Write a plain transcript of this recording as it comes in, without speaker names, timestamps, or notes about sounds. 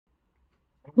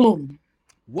Boom.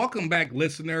 Welcome back,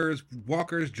 listeners,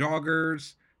 walkers,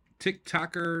 joggers,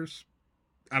 TikTokers.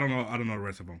 I don't know the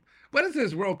rest of them. But this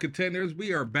is World Contenders.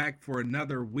 We are back for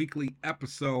another weekly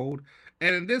episode.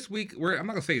 And in this week, I'm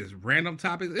not gonna say it's random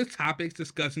topics. It's topics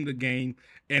discussing the game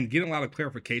and getting a lot of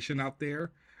clarification out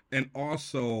there. And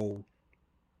also,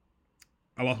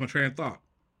 I lost my train of thought.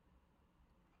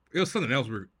 It was something else.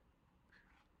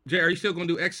 Jay, are you still gonna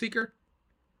do X Seeker?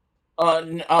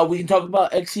 We can talk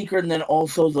about X Seeker and then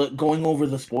also the going over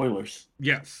the spoilers.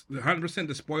 Yes, 100%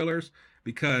 the spoilers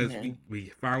because Yeah. we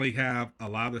finally have a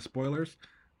lot of the spoilers.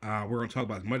 We're going to talk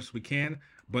about as much as we can.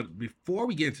 But before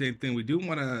we get into anything, we do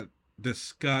want to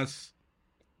discuss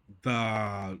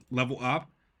the level up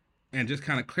and just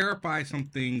kind of clarify some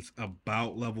things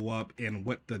about level up and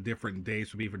what the different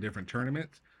days will be for different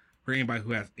tournaments for anybody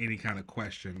who has any kind of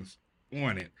questions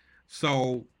on it.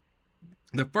 So,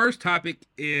 the first topic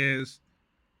is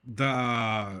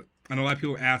I know a lot of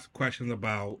people ask questions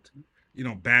about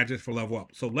badges for level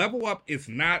up. So level up is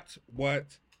not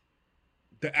what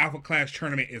the alpha class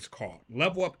tournament is called.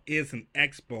 Level up is an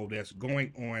expo that's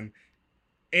going on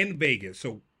in Vegas.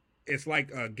 So it's like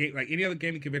a game, like any other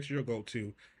gaming convention you'll go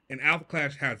to. And alpha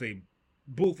class has a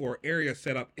booth or area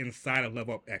set up inside of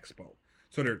level up expo.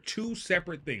 So they're two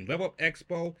separate things. Level up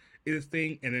expo is a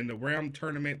thing, and then the realm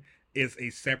tournament is a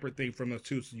separate thing from those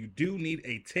two. So you do need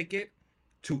a ticket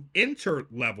to enter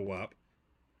level up,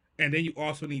 and then you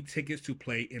also need tickets to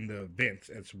play in the events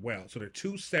as well. So they're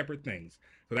two separate things.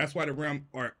 So that's why the Realm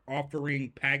are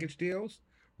offering package deals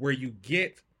where you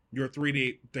get your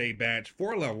 3 day badge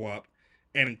for level up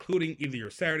and including either your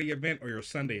Saturday event or your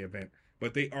Sunday event,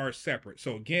 but they are separate.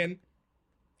 So again,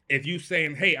 if you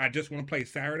saying, hey, I just want to play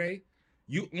Saturday,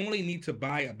 you only need to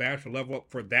buy a badge for level up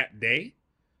for that day,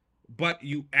 but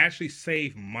you actually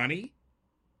save money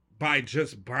by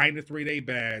just buying the 3 day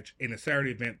badge in a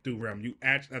Saturday event through Realm. You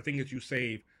actually, I think that you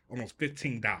save almost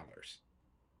 $15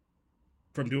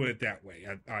 from doing it that way.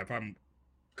 If I'm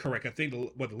correct, I think the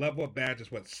level up badge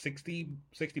is what 60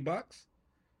 bucks.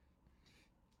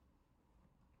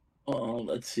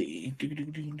 Let's see.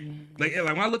 Like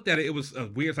when I looked at it, it was a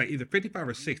weird. It's like either 55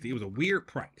 or 60. It was a weird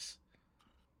price.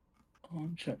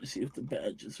 I'm trying to see if the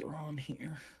badges are on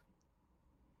here.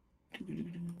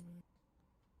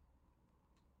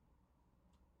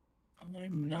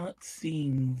 I'm not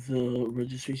seeing the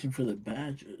registration for the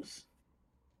badges.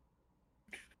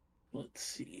 Let's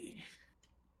see.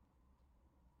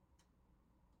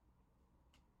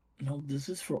 No, this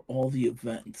is for all the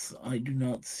events. I do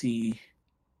not see.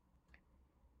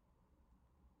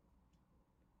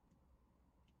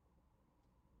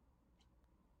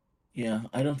 Yeah,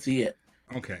 I don't see it.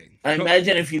 Okay, I so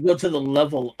imagine if you go to the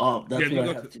level up, yeah, that's you what I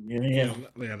go have to to do. yeah, Yeah.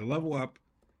 yeah, the level up.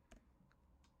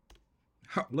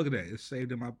 Look at that! It's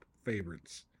saved in my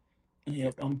favorites.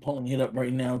 Yep, I'm pulling it up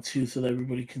right now too so that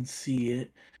everybody can see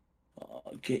it.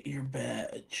 Get your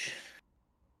badge.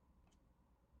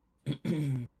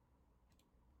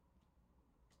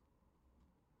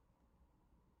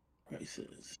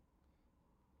 Prices.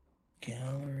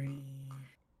 Gallery.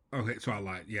 Okay, so I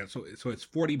lied. Yeah, so it's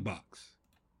 $40.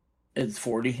 It's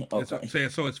 40. It's Okay.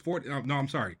 so it's 40. No, I'm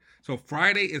sorry. So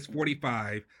Friday is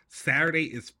 45, Saturday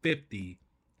is 50,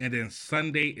 and then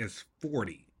Sunday is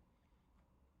 40.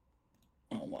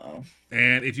 Oh wow.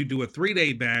 And if you do a 3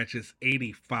 day batch, it's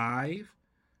 85.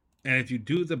 And if you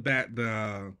do the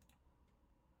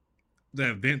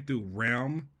event through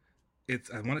Realm,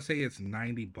 it's I want to say it's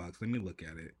 90 bucks. Let me look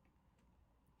at it.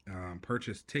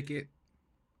 Purchase ticket,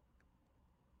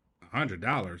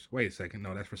 $100. Wait a second.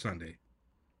 No, that's for Sunday.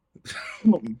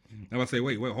 I would say,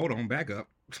 wait, hold on, back up.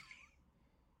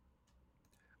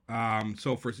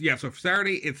 So for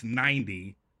Saturday it's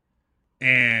 90,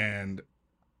 and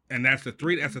that's a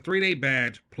 3 day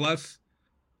badge plus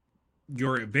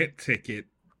your event ticket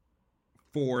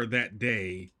for that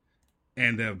day,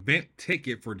 and the event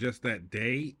ticket for just that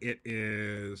day it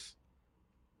is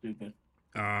Stupid.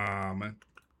 um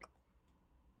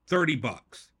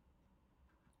 $30.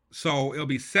 So it'll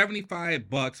be 75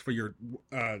 bucks for your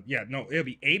yeah, no, it'll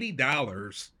be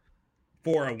 $80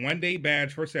 for a 1 day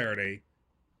badge for Saturday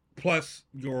plus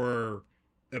your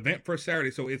event for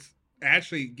Saturday. So it's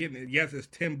actually getting, yes, it's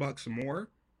 $10 more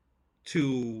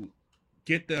to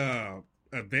get the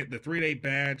event, the 3 day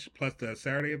badge plus the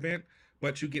Saturday event,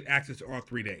 but you get access to all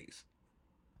 3 days.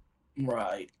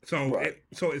 Right. So Right.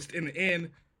 it's in the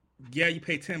end, yeah, you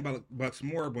pay $10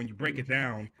 more, but when you break it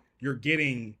down, you're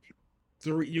getting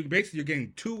you're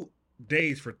getting 2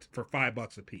 days for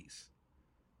 $5 a piece.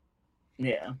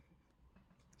 Yeah.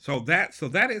 So that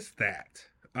is that.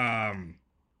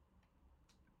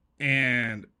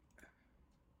 And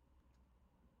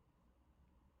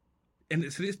and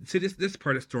this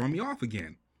part is throwing me off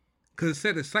again because it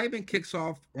said the excitement kicks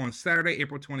off on Saturday,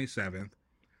 April 27th,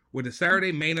 with the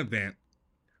Saturday main event.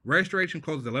 Registration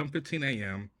closes at 11:15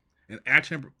 a.m. and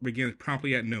action begins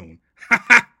promptly at noon.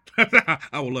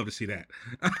 I would love to see that.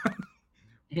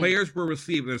 Players will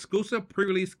receive an exclusive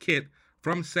pre-release kit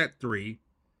from Set 3.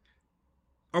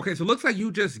 Okay, so it looks like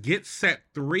you just get Set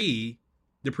 3,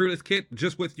 the pre-release kit,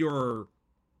 just with your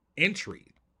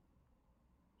entry.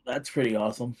 That's pretty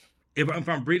awesome. If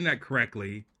I'm reading that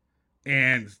correctly,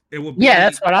 and it will be... Yeah,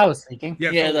 that's what I was thinking.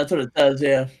 Yeah, so, that's what it says,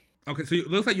 yeah. Okay, so it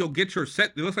looks like you'll get your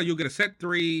set. It looks like you'll get a Set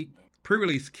 3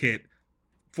 pre-release kit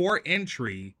for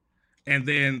entry, and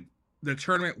then the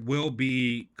tournament will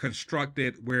be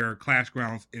constructed where Clash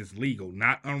Grounds is legal,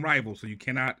 not Unrivaled, so you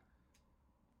cannot.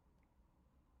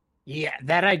 Yeah,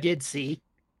 that I did see.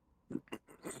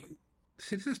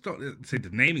 See, the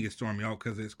naming is throwing me off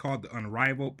because it's called the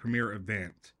Unrivaled Premier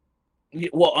Event. Yeah,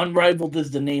 well, Unrivaled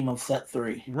is the name of Set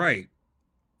 3. Right.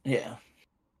 Yeah.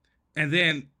 And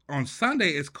then on Sunday,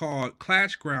 it's called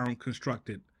Clash Ground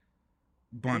Constructed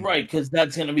Bundle. Right, because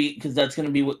that's gonna be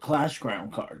with Clash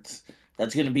Ground cards.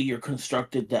 That's gonna be your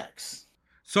constructed decks.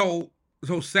 So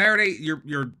Saturday,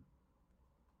 you're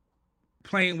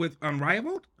playing with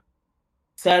Unrivaled?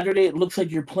 Saturday, it looks like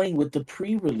you're playing with the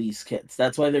pre-release kits.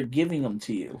 That's why they're giving them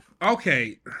to you.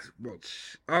 Okay. Well,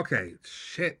 okay.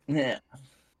 Shit. Yeah.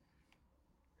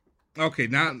 Okay.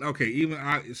 Now, okay. Even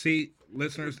I see,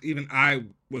 listeners. Even I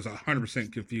was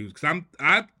 100% confused because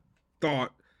I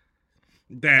thought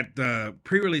that the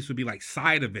pre-release would be like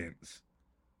side events.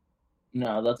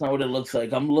 No, that's not what it looks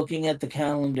like. I'm looking at the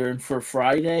calendar, and for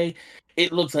Friday,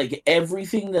 it looks like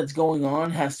everything that's going on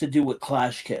has to do with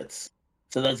Clash kits.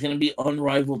 So that's going to be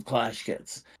Unrivaled Clash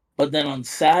kits. But then on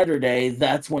Saturday,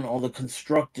 that's when all the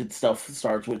constructed stuff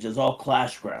starts, which is all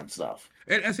Clash Ground stuff.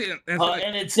 And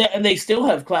they still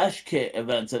have Clash kit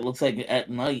events. It looks like at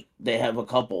night they have a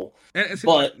couple.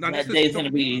 But that day is going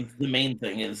to be the main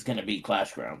thing. Is going to be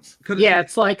Clash Grounds. Yeah,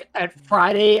 it's like at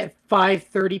Friday at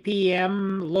 5:30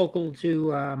 p.m. local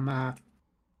to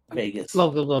Vegas.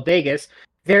 Local to Vegas.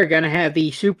 They're going to have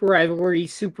the Super Rivalry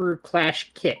Super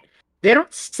Clash kit. They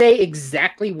don't say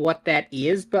exactly what that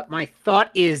is, but my thought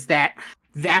is that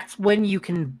that's when you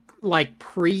can like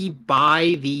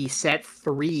pre-buy the Set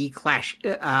 3 Clash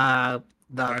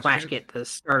Clash kit to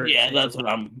start. Yeah, that's what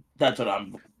I'm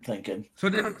thinking. So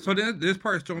then this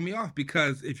part is throwing me off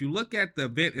because if you look at the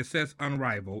event, it says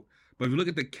Unrivaled, but if you look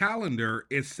at the calendar,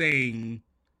 it's saying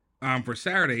for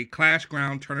Saturday, Clash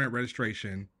Ground tournament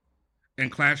registration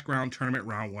and Clash Ground tournament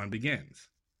round 1 begins.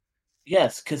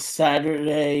 Yes, because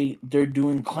Saturday they're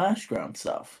doing Clash Ground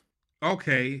stuff.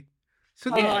 Okay.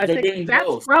 So I think that's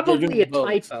both. probably a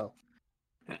typo.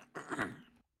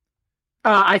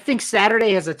 I think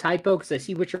Saturday has a typo because I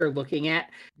see what you're looking at.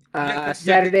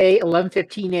 Saturday,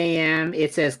 11:15 a.m.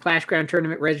 It says Clash Ground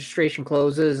tournament registration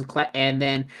closes, and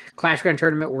then Clash Ground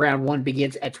tournament round 1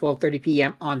 begins at 12:30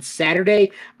 p.m. on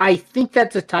Saturday. I think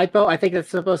that's a typo. I think that's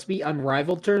supposed to be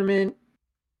Unrivaled tournament.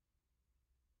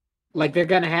 Like they're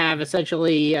gonna have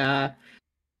essentially a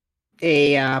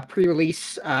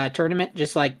pre-release tournament,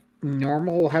 just like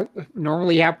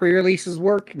normally how pre-releases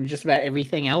work, and just about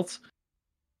everything else.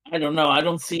 I don't know. I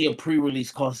don't see a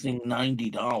pre-release costing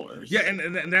 $90. Yeah,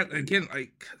 and that again,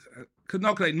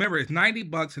 because remember it's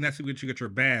 $90, and that's what you get your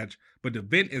badge. But the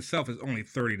event itself is only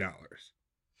 $30.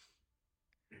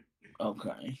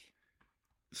 Okay.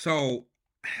 So,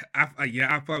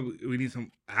 I thought we need some.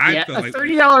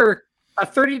 A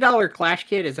 $30 Clash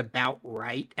kit is about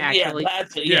right, actually.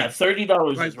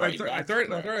 $30 is right.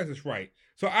 $30 is right.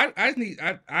 So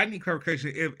I need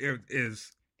clarification.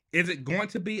 Is it going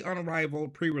to be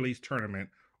Unrivaled pre-release tournament,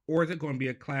 or is it going to be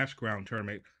a Clash Ground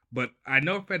tournament? But I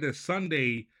know that this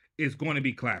Sunday is going to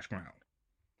be Clash Ground,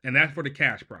 and that's for the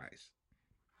cash prize.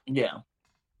 Yeah.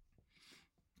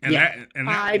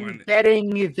 I'm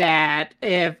betting that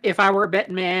if I were a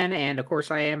betting man, and of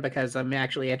course I am because I'm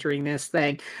actually entering this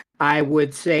thing, I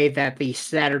would say that the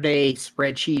Saturday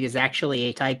spreadsheet is actually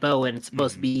a typo and it's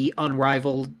supposed to be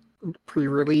Unrivaled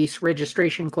pre-release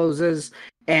registration closes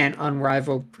and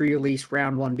Unrivaled pre-release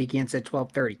round 1 begins at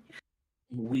 12:30.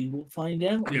 We will find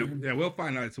out. Yeah, we'll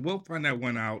find out. So we'll find that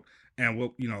one out,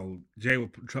 and Jay will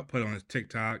put it on his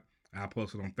TikTok. I'll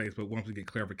post it on Facebook once we get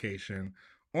clarification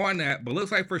on that. But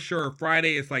looks like for sure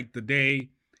Friday is like the day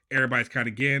everybody's kind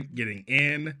of getting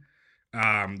in.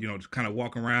 Just kind of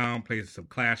walk around, play some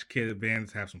Clash Kid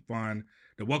events, have some fun.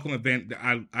 The welcome event,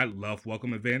 I love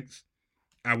welcome events.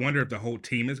 I wonder if the whole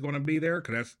team is going to be there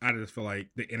because I just feel like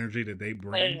the energy that they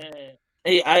bring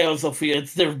I also feel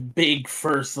it's their big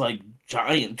first like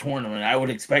giant tournament. I would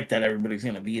expect that everybody's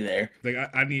gonna be there. Like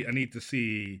I need to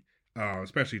see,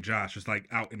 especially Josh, just like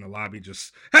out in the lobby,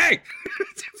 just hey,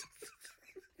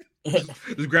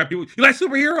 just grab people. You like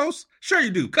superheroes? Sure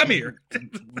you do. Come here.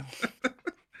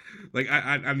 Like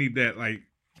I need that. Like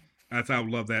that's how I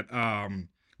would love that.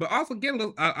 But also get a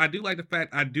little. I do like the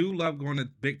fact I do love going to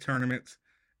big tournaments,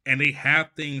 and they have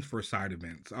things for side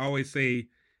events. I always say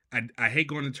I hate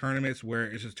going to tournaments where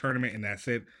it's just tournament and that's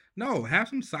it. No, have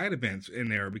some side events in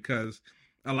there because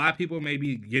a lot of people may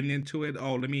be getting into it.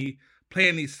 Oh, let me play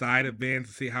in these side events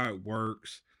and see how it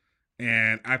works.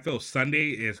 And I feel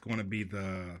Sunday is going to be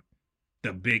the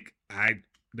big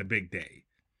the big day.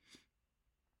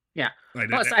 Yeah. Like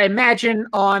Plus, I imagine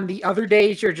on the other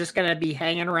days you're just going to be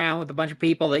hanging around with a bunch of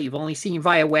people that you've only seen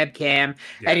via webcam,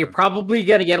 and you're probably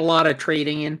going to get a lot of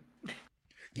trading in.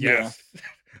 Yes.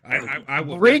 I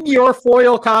will bring your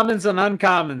foil commons and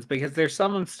uncommons because there's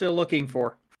some I'm still looking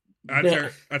for. I tell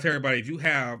everybody if you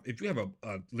have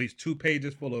at least 2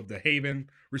 pages full of the Haven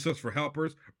resource for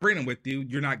helpers, bring them with you.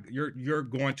 You're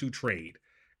going to trade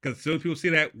because as soon as people see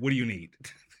that, what do you need?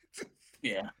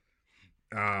 Yeah.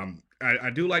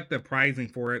 I do like the pricing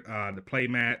for it. The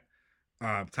playmat,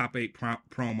 top 8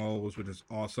 promos, which is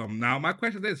awesome. Now my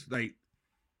question is like,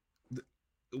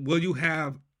 will you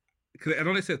have? Because I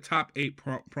know they said top 8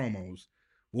 promos.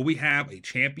 Will we have a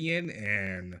champion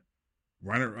and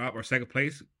runner up or second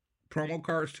place promo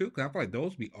cards too? Because I feel like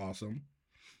those would be awesome.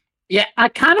 Yeah, I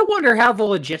kind of wonder how the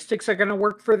logistics are going to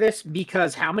work for this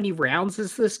because how many rounds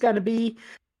is this going to be?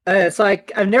 It's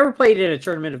like I've never played in a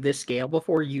tournament of this scale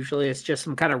before. Usually it's just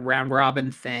some kind of round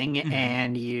robin thing,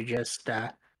 and you just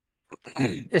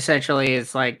essentially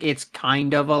it's like it's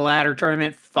kind of a ladder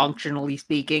tournament functionally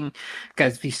speaking,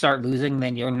 because if you start losing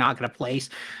then you're not going to place.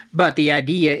 But the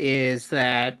idea is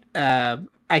that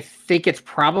I think it's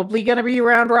probably going to be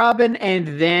round robin,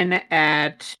 and then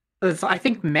I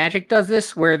think Magic does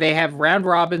this where they have round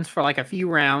robins for like a few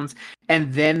rounds,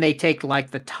 and then they take like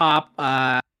the top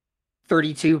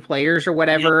 32 players or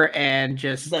whatever, and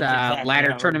just exactly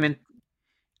ladder tournament.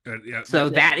 So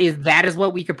that is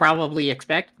what we could probably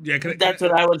expect. Yeah, that's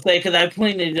what I would say because I've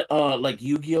played in like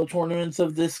Yu-Gi-Oh tournaments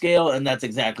of this scale, and that's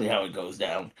exactly how it goes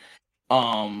down.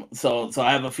 So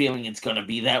I have a feeling it's going to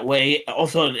be that way.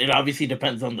 Also, it obviously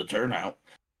depends on the turnout.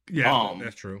 Yeah,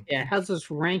 that's true. Yeah, how's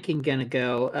this ranking gonna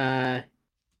go?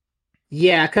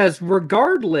 Yeah, because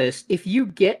regardless, if you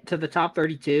get to the top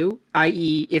 32,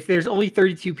 i.e., if there's only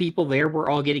 32 people there, we're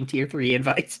all getting tier 3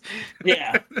 invites.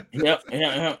 Yeah.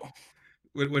 Yep.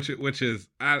 Which is,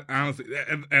 I honestly,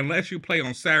 unless you play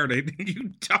on Saturday, then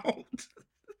you don't.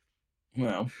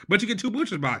 Well, but you get 2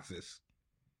 boosters boxes.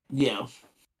 Yeah.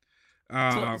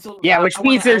 Which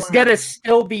means there's gonna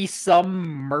still be some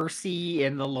mercy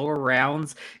in the lower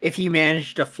rounds if you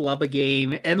manage to flub a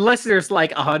game. Unless there's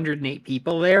like 108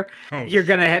 people there, you're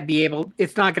gonna be able.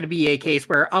 It's not gonna be a case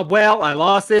where, I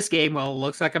lost this game. Well, it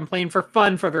looks like I'm playing for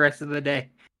fun for the rest of the day.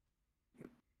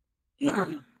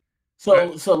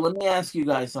 So let me ask you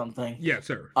guys something. Yeah,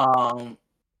 sir.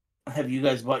 Have you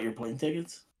guys bought your plane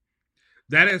tickets?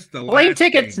 That is the plane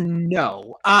tickets. Thing.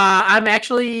 No, I'm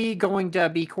actually going to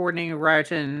be coordinating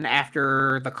Ryerson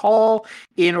after the call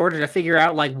in order to figure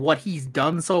out like what he's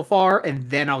done so far, and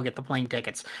then I'll get the plane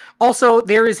tickets. Also,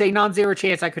 there is a non-zero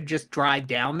chance I could just drive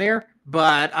down there,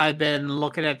 but I've been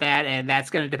looking at that, and that's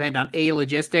going to depend on A,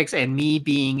 logistics, and me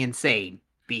being insane.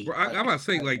 B, I'm about to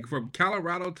say, like from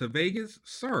Colorado to Vegas,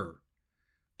 sir.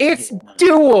 It's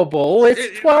doable.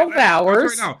 It's 12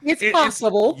 hours. Right it's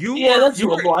possible. That's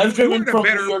doable. I've driven from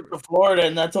New York to Florida,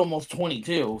 and that's almost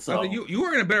 22. So you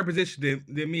are in a better position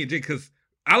than me and Jake because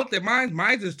I looked at mine.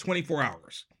 Mine is 24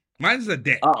 hours. Mine is a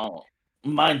day. Oh,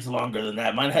 mine's longer than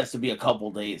that. Mine has to be a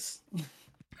couple days.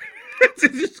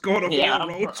 Just going on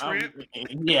a road trip.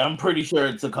 I'm pretty sure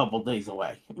it's a couple days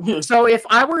away. So if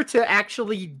I were to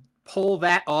actually pull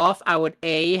that off, I would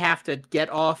have to get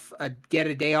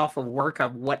a day off of work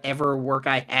of whatever work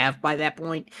I have by that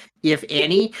point, if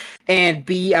any, and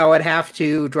B, I would have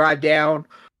to drive down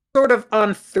sort of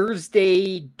on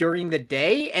Thursday during the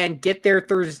day and get there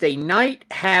Thursday night,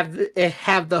 have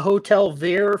the hotel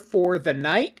there for the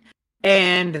night,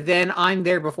 and then I'm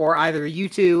there before either you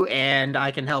two, and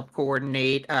I can help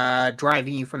coordinate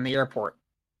driving you from the airport.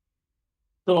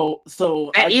 So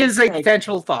that is a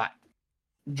potential thought.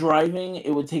 Driving, it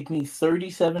would take me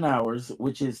 37 hours,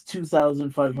 which is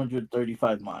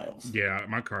 2,535 miles. Yeah,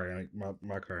 my car ain't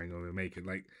gonna make it.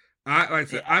 Like I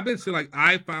said, I've been saying like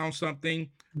I found something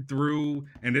through,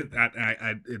 and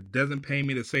it doesn't pay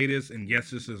me to say this. And yes,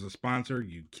 this is a sponsor.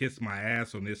 You kiss my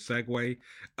ass on this segue.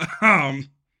 I'm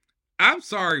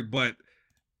sorry, but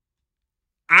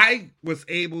I was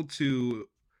able to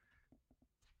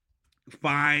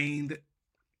find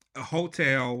a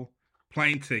hotel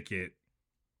plane ticket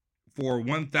for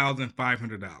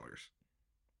 $1,500.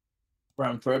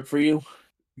 Round trip for you?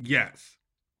 Yes.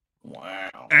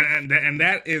 Wow. And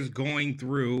that is going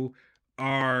through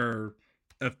our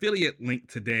affiliate link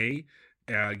today.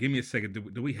 Give me a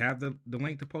second. Do we have the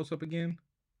link to post up again?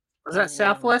 Was that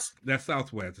Southwest? That's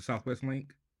Southwest. The Southwest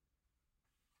link.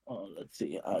 Let's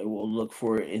see. I will look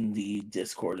for it in the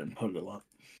Discord and put it up.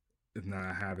 If not,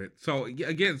 I have it. So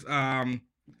again,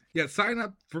 sign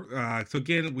up for. So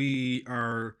again, we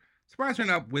are sponsoring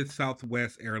up with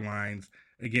Southwest Airlines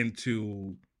again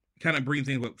to kind of bring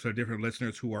things up to different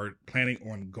listeners who are planning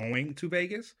on going to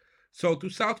Vegas. So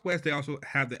through Southwest, they also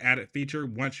have the added feature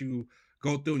once you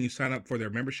go through and you sign up for their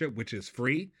membership, which is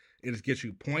free. It just gets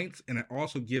you points, and it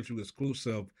also gives you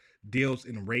exclusive deals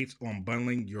and rates on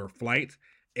bundling your flights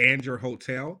and your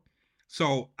hotel.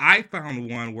 So I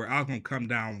found one where I was going to come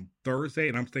down Thursday,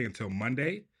 and I'm staying until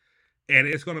Monday, and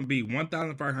it's going to be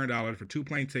 $1,500 for 2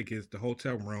 plane tickets, the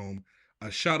hotel room,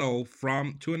 a shuttle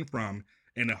to and from,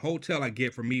 and the hotel I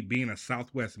get for me being a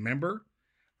Southwest member.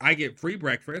 I get free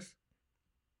breakfast,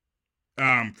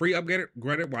 free upgraded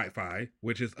Wi-Fi,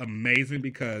 which is amazing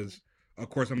because, of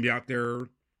course, I'm going to be out there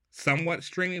somewhat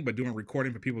streaming, but doing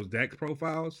recording for people's Dex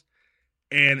profiles.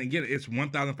 And again, it's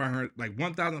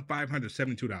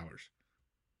 $1,572.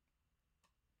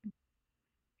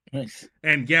 Nice.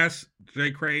 And yes,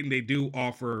 Jay Crane, they do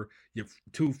offer you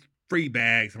 2 free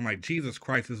bags. I'm like, Jesus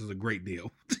Christ, this is a great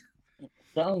deal.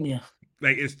 Telling you.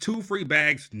 Like, it's 2 free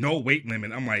bags, no weight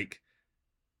limit. I'm like,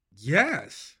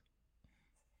 yes.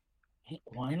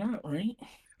 Why not, right?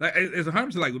 Like, it's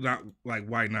 100% like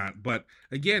why not? But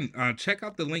again, check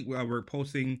out the link we're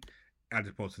posting. I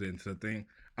just posted it into the thing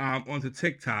onto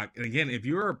TikTok. And again, if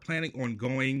you're planning on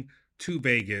going to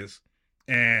Vegas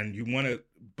and you want to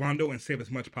bundle and save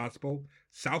as much as possible,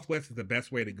 Southwest is the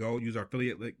best way to go. Use our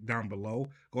affiliate link down below.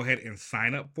 Go ahead and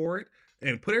sign up for it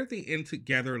and put everything in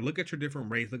together. Look at your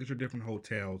different rates. Look at your different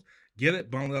hotels. Get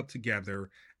it bundled up together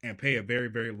and pay a very,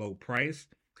 very low price.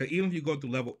 Because even if you go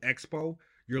through Level Expo,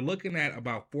 you're looking at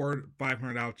about $400 to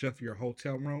 $500 just for your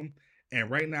hotel room. And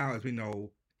right now, as we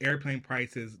know, airplane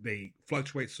prices, they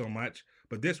fluctuate so much.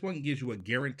 But this one gives you a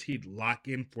guaranteed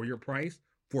lock-in for your price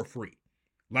for free.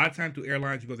 A lot of times through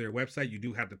airlines, you go to their website, you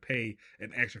do have to pay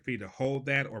an extra fee to hold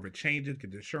that, or if it changes,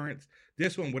 get insurance.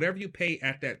 This one, whatever you pay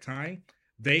at that time,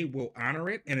 they will honor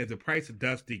it. And if the price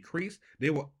does decrease, they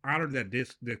will honor the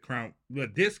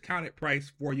discounted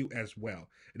price for you as well.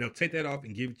 And they'll take that off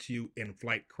and give it to you in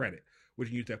flight credit, which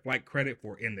you use that flight credit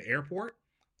for in the airport,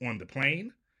 on the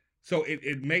plane. So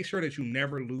it makes sure that you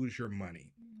never lose your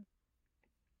money.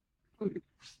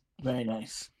 Very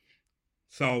nice.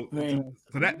 So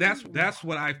that's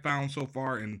what I found so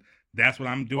far, and that's what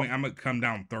I'm doing. I'm gonna come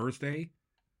down Thursday.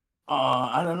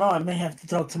 I don't know. I may have to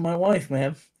talk to my wife,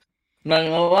 man. I'm not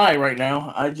gonna lie right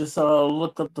now. I just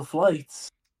looked up the flights.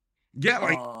 Yeah,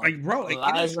 bro,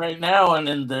 live right now, and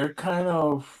then they're kind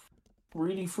of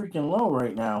really freaking low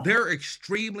right now. They're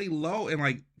extremely low,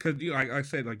 and because like I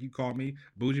said, like you called me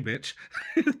bougie bitch,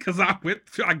 because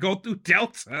I go through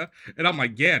Delta, and I'm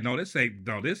like, yeah,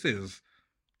 this is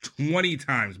 20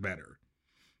 times better.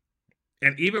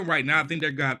 And even right now, I think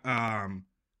they got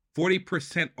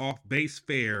 40% off base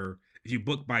fare if you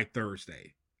book by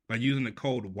Thursday by using the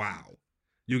code WOW.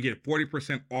 You get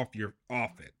 40%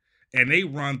 off it, and they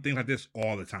run things like this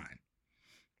all the time.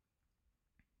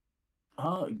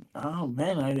 Oh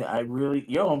man, I really,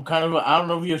 I'm kind of, I don't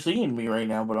know if you're seeing me right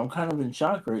now, but I'm kind of in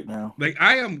shock right now. Like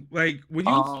I am, like when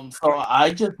you. So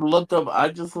I just looked up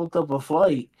a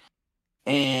flight,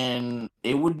 and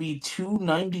it would be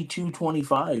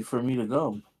 $292.25 for me to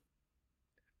go.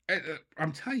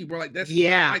 I'm telling you, bro,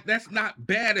 that's not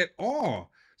bad at all.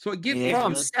 So again,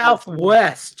 from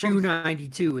Southwest,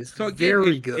 $292 is so again,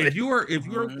 very good. If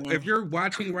you're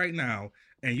watching right now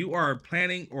and you are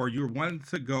planning or you're wanting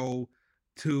to go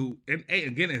to, and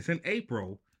again, it's in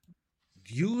April,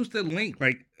 use the link.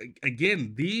 Like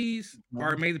again, these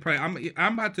are amazing price.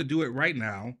 I'm about to do it right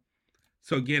now.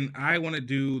 So again, I want to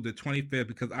do the 25th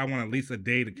because I want at least a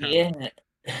day to kind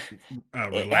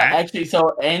of relax. Actually,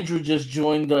 so Andrew just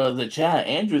joined the chat.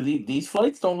 Andrew, these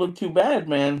flights don't look too bad,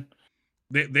 man.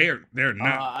 They're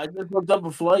not. I just looked up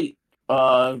a flight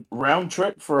round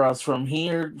trip for us from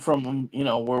here, from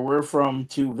where we're from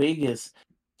to Vegas,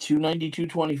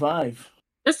 $292.25.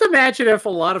 Just imagine if a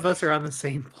lot of us are on the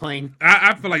same plane.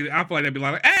 I feel like they'd be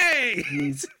like, hey.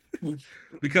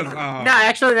 Because no,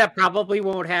 actually, that probably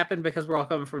won't happen because we're all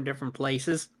coming from different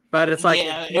places. But it's like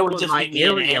it would just my be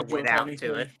area went out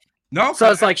to it. No,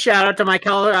 So it's like shout out to my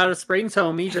Colorado Springs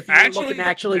homies. If you're looking to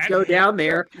actually go down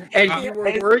there, and you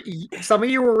were some of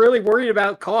you were really worried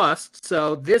about cost,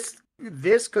 so this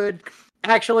could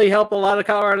actually help a lot of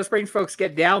Colorado Springs folks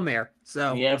get down there.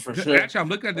 So Yeah, for sure. Actually, I'm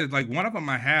looking at this. Like one of them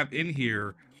I have in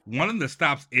here. One of the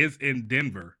stops is in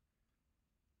Denver.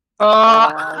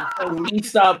 We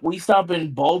stop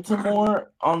in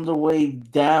Baltimore on the way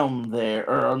down there,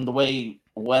 or on the way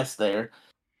west there,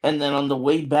 and then on the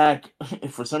way back,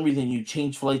 for some reason you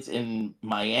change flights in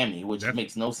Miami, which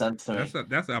makes no sense to me.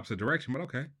 That's the opposite direction, but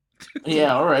okay.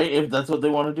 Yeah, all right, if that's what they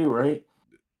want to do, right?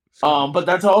 But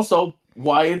that's also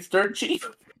why it's dirt cheap.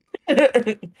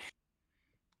 Let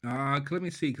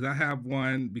me see, because I have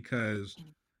one because.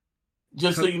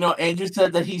 Just so you know, Andrew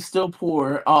said that he's still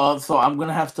poor, so I'm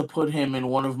gonna have to put him in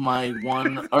one of my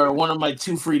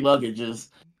two free luggages.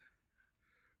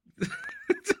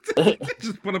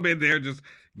 Just put them in there.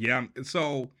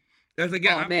 So as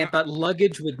again, but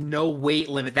luggage with no weight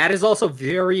limit. That is also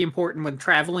very important when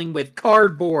traveling with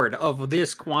cardboard of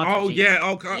this quantity.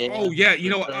 Oh yeah. You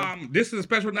know, this is a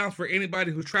special announcement for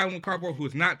anybody who's traveling with cardboard who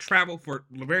has not traveled for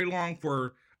very long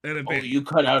for an event. Oh, you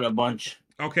cut out a bunch.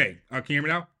 Okay, can you hear me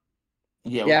now?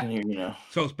 Yeah, we can hear you now.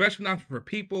 So special announcement for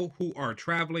people who are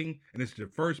traveling, and this is your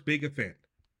first big event.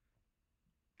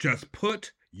 Just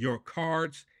put your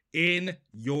cards in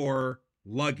your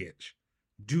luggage.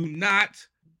 Do not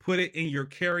put it in your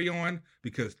carry-on,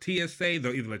 because TSA,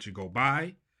 they'll either let you go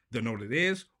by, they'll know what it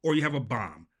is, or you have a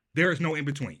bomb. There is no in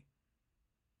between.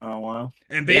 Oh, wow.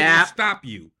 And they will stop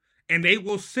you, and they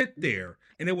will sit there,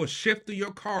 and they will shift through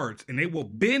your cards, and they will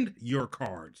bend your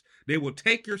cards. They will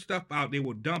take your stuff out. They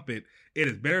will dump it. It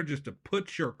is better just to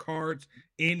put your cards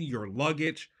in your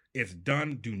luggage. It's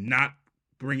done. Do not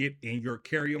bring it in your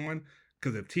carry-on,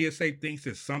 because if TSA thinks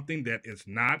it's something that it's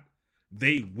not,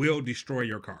 they will destroy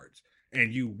your cards,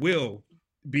 and you will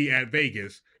be at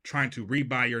Vegas trying to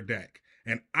rebuy your deck.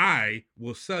 And I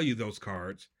will sell you those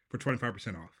cards for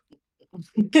 25% off.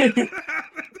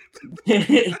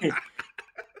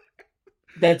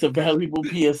 That's a valuable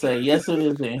PSA. Yes, it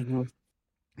is, Andrew.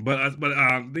 But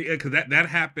because that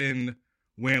happened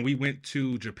when we went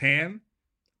to Japan,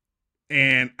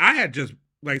 and I had just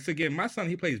so again, my son,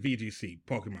 he plays VGC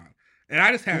Pokemon, and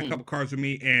I just had a couple cards with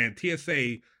me, and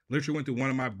TSA literally went through one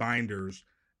of my binders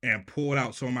and pulled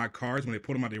out some of my cards. When they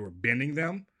pulled them out, they were bending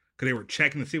them because they were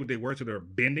checking to see what they were, so they were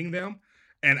bending them,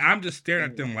 and I'm just staring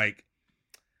at them like,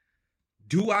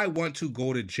 do I want to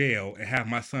go to jail and have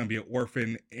my son be an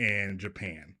orphan in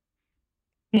Japan?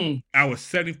 I was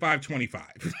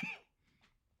 75-25.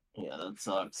 Yeah, that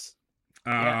sucks.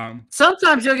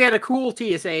 Sometimes you'll get a cool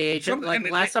TSA agent.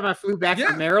 Last time I flew back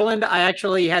from Maryland, I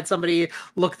actually had somebody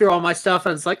look through all my stuff,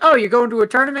 and it's like, oh, you're going to a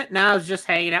tournament? Now I was just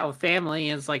hanging out with family,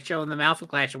 and it's like showing them Alpha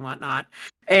Clash and whatnot.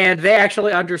 And they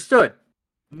actually understood.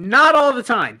 Not all the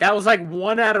time. That was like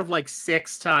 1 out of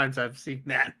 6 times I've seen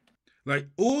that. Like,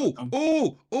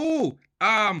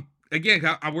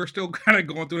 again, we're still kind of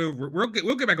going through it.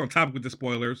 We'll get back on topic with the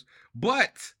spoilers,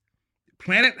 but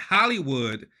Planet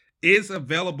Hollywood is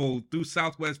available through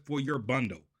Southwest for your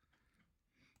bundle.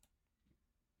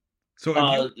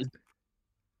 So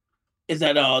is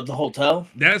that the hotel?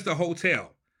 That is the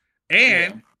hotel.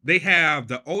 And they have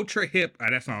the Ultra Hip,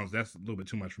 that's a little bit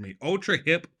too much for me. Ultra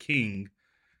Hip King.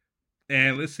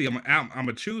 And let's see, I'm going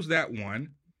to choose that one.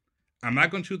 I'm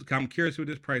not going to choose, I'm curious what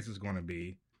this price is going to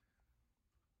be.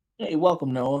 Hey,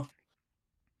 welcome, Noah.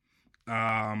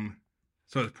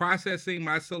 So it's processing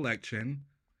my selection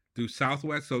through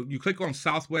Southwest. So you click on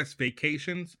Southwest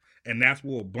Vacations, and that's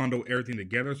what will bundle everything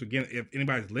together. So again, if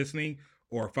anybody's listening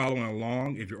or following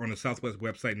along, if you're on the Southwest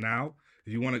website now,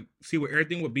 if you want to see where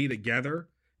everything will be together,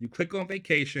 you click on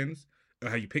Vacations,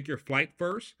 you pick your flight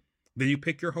first, then you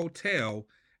pick your hotel,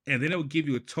 and then it will give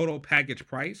you a total package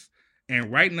price.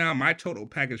 And right now, my total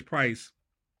package price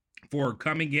for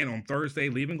coming in on Thursday,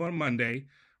 leaving on Monday,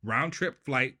 round trip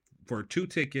flight for 2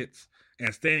 tickets,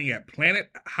 and staying at Planet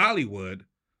Hollywood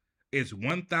is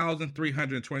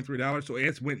 $1,323. So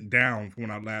it's went down from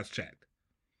when I last checked.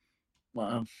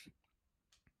 Wow.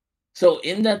 So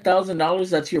in that $1,000,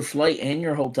 that's your flight and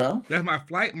your hotel? That's my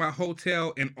flight, my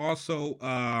hotel, and also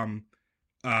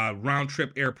round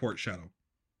trip airport shuttle.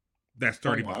 That's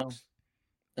 $30.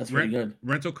 That's pretty good.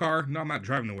 Rental car? No, I'm not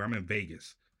driving nowhere. I'm in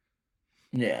Vegas.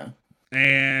 Yeah.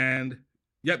 And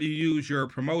you use your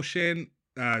promotion,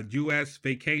 US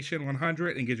Vacation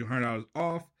 100, and get you $100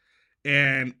 off.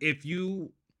 And if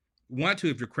you want to,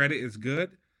 if your credit is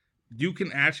good, you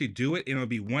can actually do it. It'll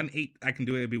be I can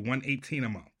do it. It'll be $118 a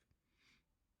month.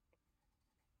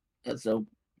 That's so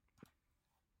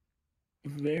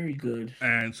very good.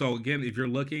 And so again, if you're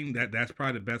looking, that's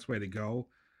probably the best way to go.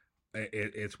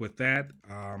 it's with that.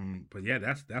 But yeah,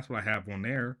 that's what I have on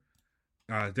there.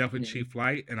 Definitely Yeah. cheap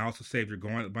flight, and also say if you're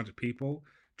going with a bunch of people,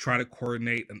 try to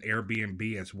coordinate an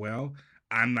Airbnb as well.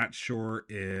 I'm not sure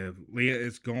if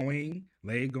Leia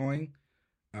going,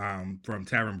 from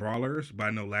Tavern Brawlers, but I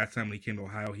know last time when he came to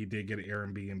Ohio, he did get an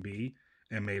Airbnb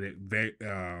and made it very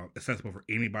accessible for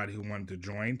anybody who wanted to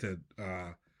join to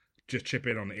just chip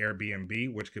in on the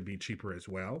Airbnb, which could be cheaper as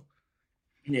well.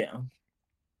 Yeah.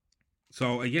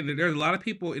 So again, there's a lot of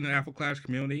people in the Apple Clash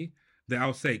community that I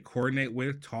would say coordinate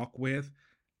with, talk with,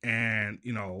 and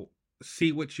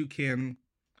see what you can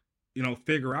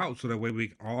figure out, so that way we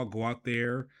can all go out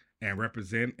there and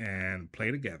represent and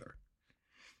play together.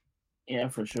 Yeah,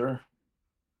 for sure.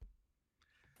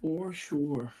 For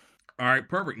sure. All right,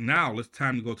 perfect. Now it's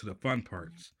time to go to the fun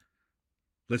parts.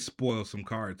 Let's spoil some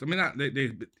cards. I mean,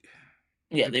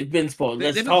 Yeah, they've been spoiled.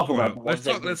 Let's they've been talk spoiled. about the ones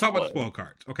Let's talk about the spoiled. spoiled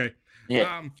cards. Okay.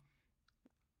 Yeah.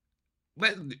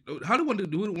 How do we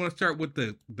want to start with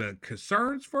the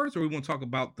concerns first, or we want to talk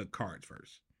about the cards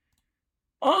first?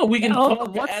 Oh, we can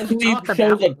talk let's as we talk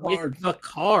show about the with cards. the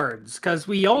cards, because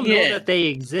we all know Yeah. that they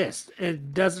exist.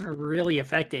 It doesn't really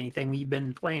affect anything. We've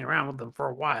been playing around with them for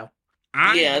a while.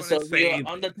 Yeah, so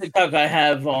on the TikTok I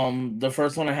have the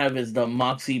first one I have is the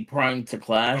Moxie Prime to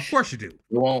Clash. Of course you do.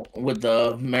 The one with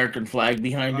the American flag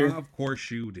behind her. Of course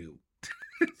you do.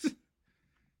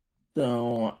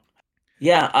 So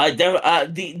yeah,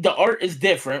 the art is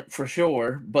different for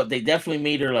sure, but they definitely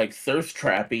made her like thirst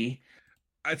trappy.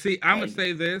 I'm gonna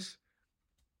say this: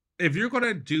 if you're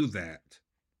gonna do that,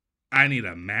 I need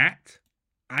a mat,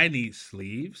 I need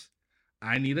sleeves,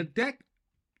 I need a deck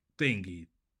thingy.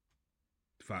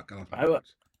 Fuck, I lost my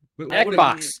words. Deck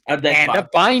box A deck and box. a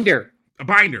binder A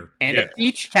binder and yeah. a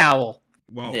beach towel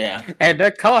Well, Yeah. and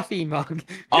a coffee mug.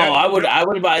 Oh, Yeah, I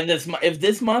would buy this. If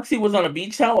this Moxie was on a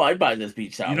beach towel, I'd buy this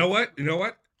beach towel. You know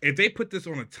what? If they put this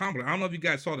on a tumbler, I don't know if you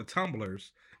guys saw the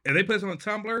tumblers. If they put this on a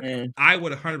tumbler, Yeah. I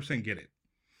would 100% get it.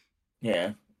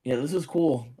 Yeah, this is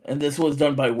cool, and this was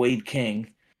done by Wade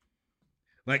King.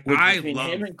 Like Which I between love,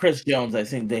 him and Chris Jones, I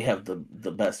think they have the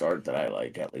best art that I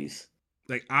like, at least.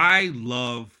 like I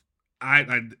love. I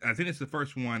think it's the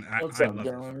first one. What's I up, love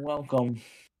Dylan? this. Welcome.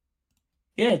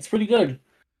 Yeah, it's pretty good.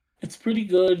 It's pretty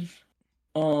good.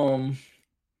 I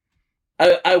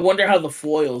wonder how the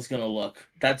foil is gonna look.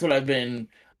 That's what I've been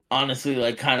honestly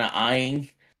like kind of eyeing.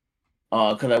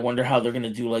 Because I wonder how they're gonna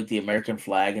do like the American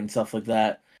flag and stuff like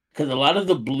that. Because a lot of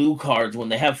the blue cards, when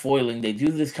they have foiling, they do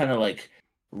this kind of like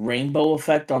rainbow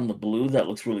effect on the blue that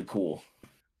looks really cool.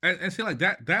 And see, like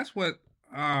that's what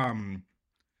I'm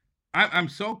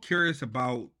so curious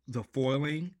about the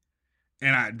foiling,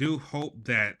 and I do hope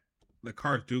that the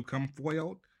cards do come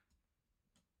foiled.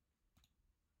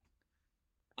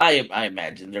 I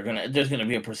imagine there's gonna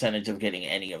be a percentage of getting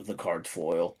any of the cards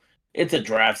foil. It's a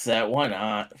draft set. Why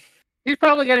not? He's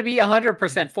probably going to be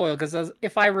 100% foil because,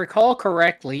 if I recall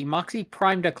correctly, Moxie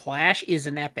Prime to Clash is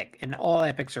an epic, and all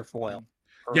epics are foil.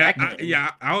 Yeah, Correct?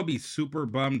 I would be super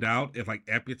bummed out if like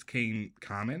epics came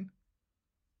common.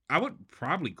 I would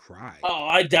probably cry. Oh,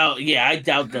 I doubt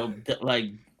they'll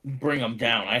like bring them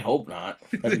down. I hope not.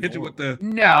 That'd be Hit you with horrible.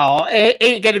 the No, it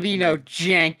ain't going to be no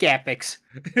jank epics.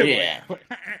 Yeah.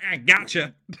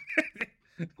 Gotcha.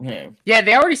 Yeah. Yeah,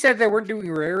 they already said they weren't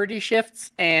doing rarity shifts,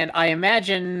 and I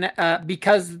imagine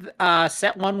because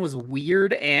set one was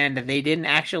weird and they didn't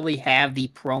actually have the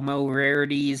promo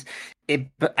rarities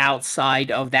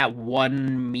outside of that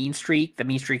one mean streak, the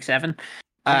mean streak 7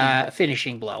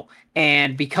 finishing blow.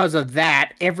 And because of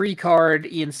that, every card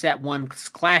in set one's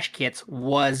Clash kits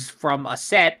was from a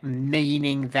set,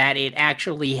 meaning that it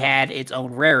actually had its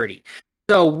own rarity.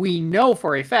 So we know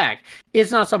for a fact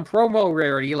it's not some promo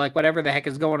rarity like whatever the heck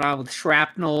is going on with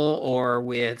Shrapnel or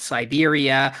with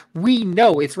Siberia. We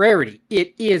know it's rarity.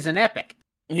 It is an epic.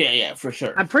 Yeah, for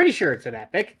sure. I'm pretty sure it's an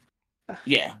epic.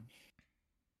 Yeah.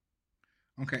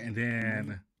 Okay, and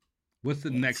then what's the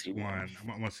Let's next see what- one?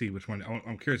 I want to see which one.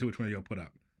 I'm curious which one you'll put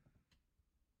up.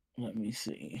 Let me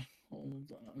see.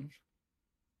 Hold on.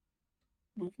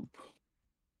 Boop.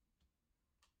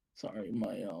 Sorry,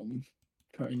 my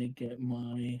trying to get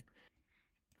my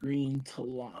screen to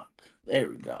lock. There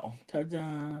we go.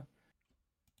 Ta-da.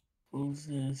 Who's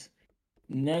this?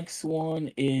 Next one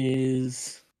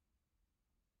is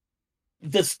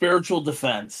the Spiritual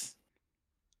Defense.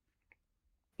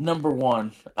 Number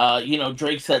 1.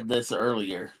 Drake said this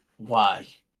earlier. Why?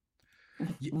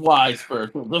 Why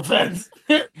Spiritual Defense?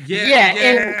 Yeah,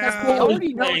 and because we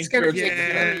already know it's going to be Yeah.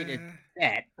 accelerated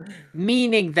set,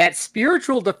 meaning that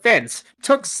Spiritual Defense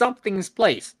took something's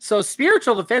place. So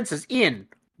Spiritual Defense is in.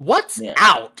 What's Yeah.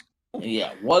 out?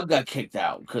 Yeah, what got kicked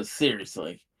out? Because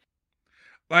seriously.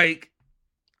 Like,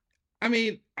 I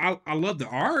mean, I love the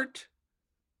art.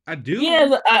 I do.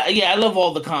 Yeah, I love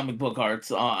all the comic book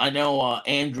arts. I know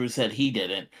Andrew said he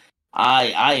didn't.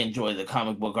 I enjoy the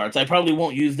comic book arts. I probably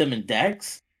won't use them in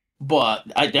decks, but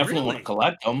I definitely want Really? to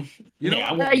collect them. You know, Yeah,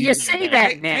 I won't You use them say in that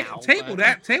decks. now. Table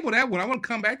but- that one. I want to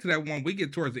come back to that one. We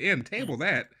get towards the end. Table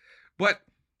that, but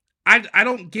I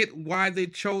don't get why they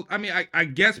chose. I mean, I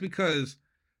guess because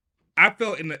I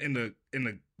felt in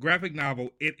the graphic novel,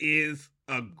 it is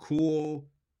a cool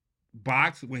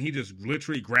box when he just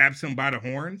literally grabs him by the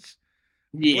horns.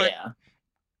 Yeah,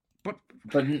 But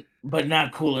but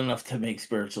not cool enough to make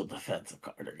spiritual defense a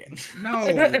card again.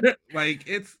 no, like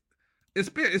it's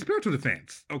spiritual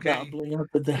defense. Okay, Gobbling up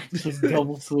the decks with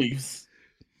double sleeves.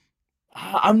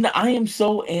 I am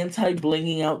so anti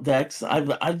blinging out decks.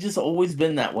 I've just always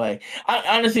been that way. I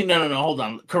honestly no, hold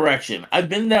on. Correction. I've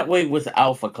been that way with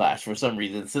Alpha Clash for some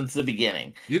reason since the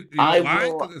beginning. you know I why?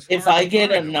 will 'Cause it's if hard I to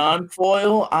get a find 'em.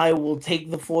 non-foil, I will take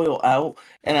the foil out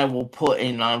and I will put a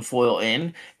non-foil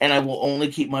in, and I will only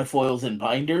keep my foils in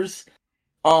binders.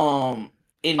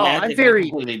 In Oh, I'm Magic, very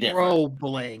completely different. pro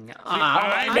bling.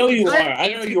 I know you are. I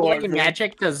know you are, in Drew.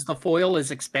 Magic because the foil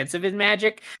is expensive in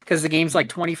Magic because the game's like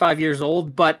 25 years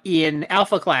old. But in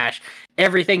Alpha Clash,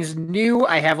 everything's new.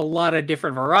 I have a lot of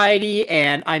different variety,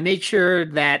 and I make sure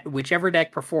that whichever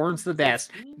deck performs the best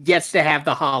gets to have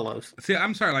the hollows. See,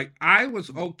 I'm sorry. Like I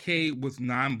was okay with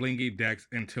non-blingy decks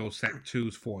until set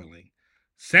 2's foiling.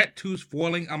 Set 2's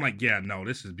foiling, I'm like, yeah, no,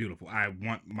 this is beautiful. I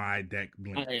want my deck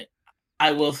bling.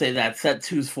 I will say that set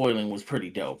 2's foiling was pretty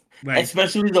dope. Like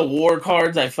Especially the war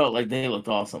cards, I felt like they looked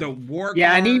awesome. the war.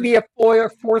 Yeah, I need cards- me a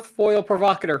fourth foil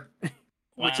provocateur,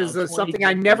 which is Wow, something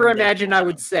I 20 never decks. imagined I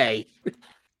would say.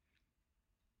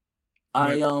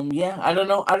 I don't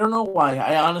know why.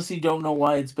 I honestly don't know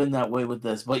why it's been that way with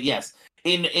this. But yes,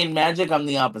 in Magic I'm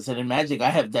the opposite. In Magic I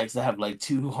have decks that have like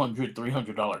 $200,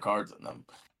 $300 cards in them.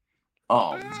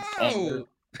 Oh,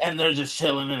 And they're just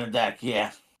chilling in a deck,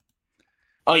 yeah.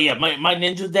 Oh yeah, my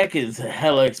ninja deck is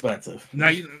hella expensive. now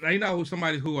you know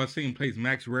somebody who I've seen plays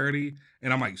Max Rarity,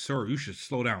 and I'm like, sir, you should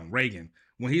slow down, Reagan.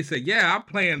 When he said, yeah, I'm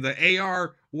playing the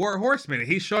AR War Horseman, and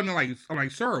he's showing it like, I'm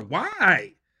like, sir,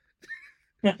 why?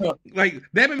 Like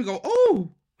that made me go, oh,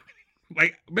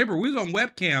 like remember we was on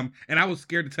webcam and I was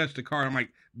scared to touch the card. I'm like,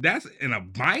 that's in a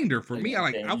binder for me.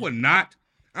 I would not.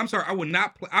 I'm sorry, I would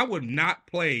not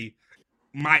play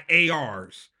my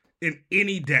ARs in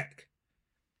any deck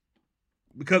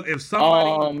because if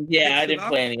somebody, yeah, I didn't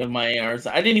play any of my ARs.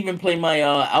 I didn't even play my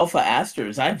Alpha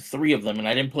Asters. I have 3 of them, and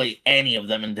I didn't play any of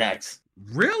them in decks.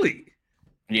 really.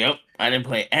 Yep, I didn't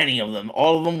play any of them.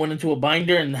 All of them went into a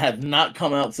binder and have not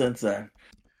come out since then.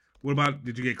 What about?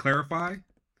 Did you get Clarify?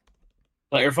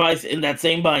 Clarifies in that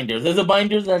same binder. There's a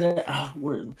binder that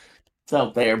it's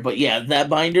out there, but yeah, that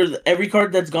binder. Every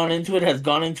card that's gone into it has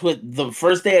gone into it the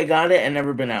first day I got it and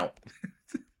never been out.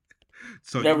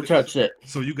 So Never touched it.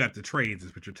 So you got the trades,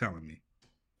 is what you're telling me.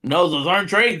 No, those aren't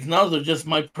trades. No, they're just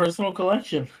my personal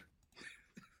collection.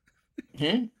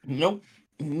 Nope.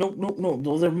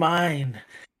 Those are mine.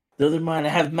 Those are mine. I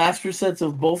have master sets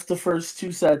of both the first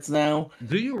 2 sets now.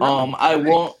 Do you? Really? I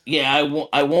won't. Yeah,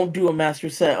 I won't do a master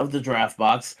set of the draft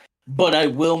box, but I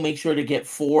will make sure to get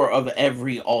 4 of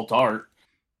every alt art.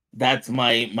 That's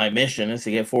my mission, is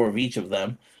to get 4 of each of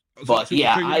them. But So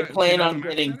yeah, you're I not- so plan you're not on gonna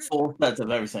getting master set it? full sets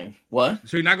of everything. What?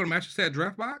 So you're not going to master set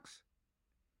draft box?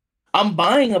 I'm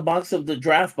buying a box of the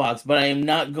draft box, but I am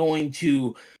not going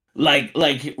to like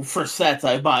for sets.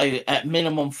 I buy at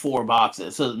minimum 4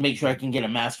 boxes, so make sure I can get a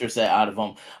master set out of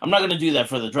them. I'm not going to do that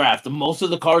for the draft. Most of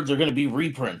the cards are going to be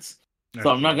reprints, so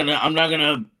I'm not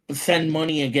gonna send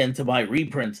money again to buy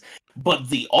reprints. But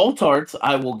the alt arts,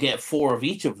 I will get 4 of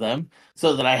each of them,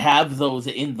 so that I have those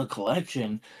in the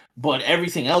collection. But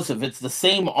everything else, if it's the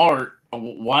same art,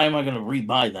 why am I going to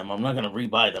rebuy them? I'm not going to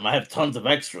rebuy them. I have tons of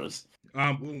extras.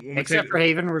 Except for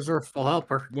Haven Resourceful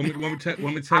Helper. Let me tell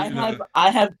you.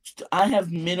 I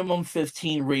have minimum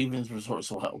 15 Ravens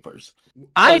Resourceful Helpers.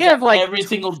 I have like every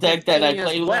single deck that I 15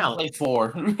 play as with, well. I play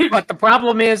 4. But the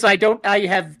problem is I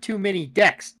have too many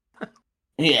decks.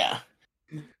 Yeah.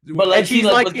 But And let's see, she's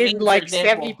like with in me, for like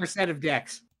example, 70% of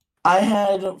decks. I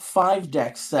had 5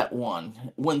 decks set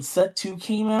 1. When set 2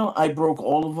 came out, I broke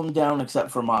all of them down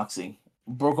except for Moxie.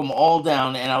 Broke them all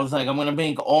down, and I was like, I'm going to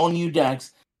make all new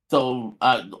decks. So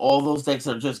all those decks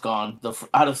are just gone.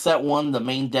 Out of set 1, the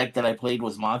main deck that I played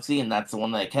was Moxie, and that's the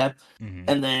one that I kept. Mhm.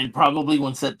 And then probably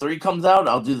when set 3 comes out,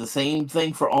 I'll do the same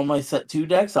thing for all my set 2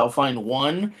 decks. I'll find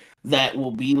one that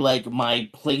will be like my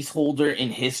placeholder in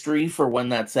history for when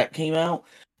that set came out.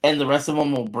 And the rest of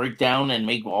them will break down and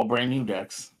make all brand new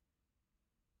decks.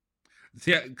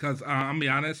 See, because I'm be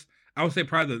honest, I would say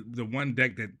probably the one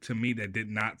deck that to me that did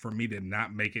not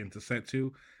make it into set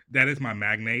 2. That is my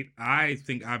Magnate. I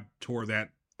think I tore that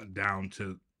down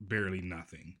to barely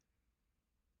nothing.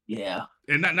 Yeah.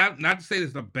 And not to say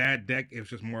it's a bad deck. It's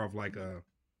just more of like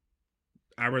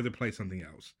I'd rather play something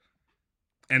else.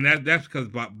 And that's because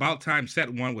about time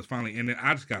set 1 was finally ended.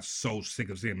 I just got so sick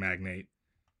of seeing Magnate.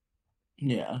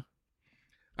 Yeah.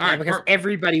 All right, because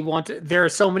everybody wants it. There are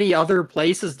so many other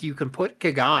places you can put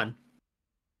Kagan.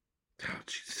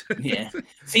 Oh, yeah.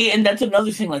 See, and that's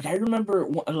another thing. Like, I remember,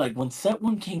 like, when set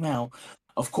 1 came out,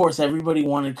 of course, everybody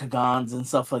wanted Kagans and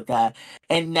stuff like that.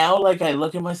 And now, like, I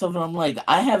look at myself and I'm like,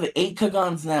 I have 8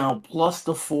 Kagans now, plus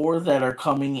the 4 that are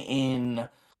coming in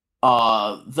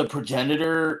the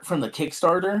progenitor from the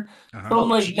Kickstarter. So I'm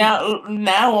like,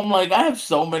 now I'm like, I have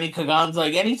so many Kagans.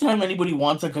 Like, anytime anybody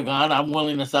wants a Kagan, I'm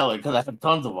willing to sell it because I have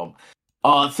tons of them.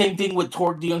 Same thing with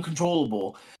Torque the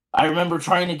Uncontrollable. I remember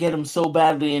trying to get them so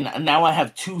badly, and now I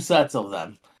have 2 sets of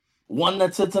them. One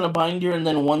that sits in a binder, and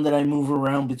then one that I move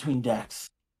around between decks.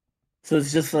 So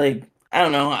it's just like, I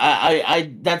don't know.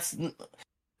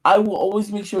 I will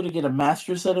always make sure to get a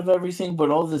master set of everything,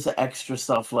 but all this extra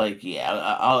stuff, like, yeah,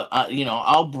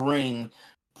 I'll bring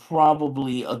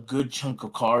probably a good chunk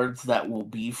of cards that will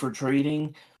be for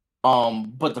trading.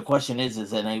 But the question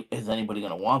is anybody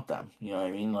gonna want them? You know what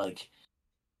I mean? Like,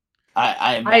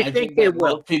 I imagine think they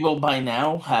will. Most people by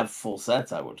now have full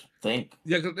sets, I would think.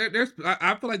 Yeah, because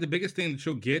I feel like the biggest thing that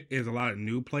you'll get is a lot of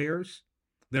new players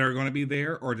that are going to be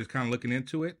there or just kind of looking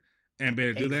into it and be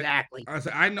able to do that.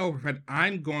 Exactly. I know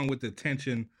I'm going with the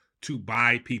intention to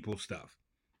buy people stuff.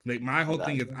 Like, my whole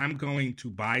thing is I'm going to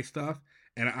buy stuff,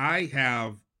 and I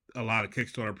have a lot of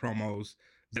Kickstarter promos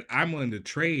that I'm willing to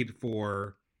trade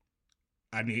for.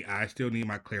 I still need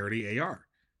my Clarity AR.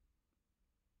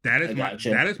 That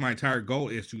is my entire goal,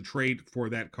 is to trade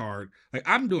for that card. Like,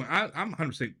 I'm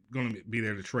 100% going to be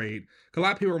there to trade. Because a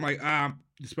lot of people are like,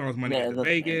 you spend all this money in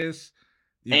Vegas.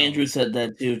 Andrew said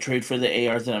that too. Trade for the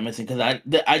ARs that I'm missing, because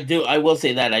I will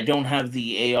say that I don't have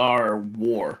the AR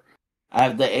War. I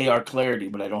have the AR Clarity,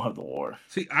 but I don't have the War.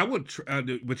 See, I would,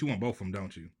 but you want both of them,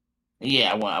 don't you?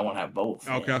 Yeah, I want to have both.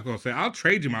 Okay, yeah. I was gonna say I'll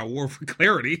trade you my War for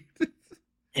Clarity.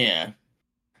 Yeah,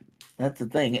 that's the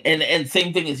thing, and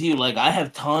same thing as you. Like, I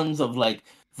have tons of like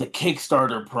the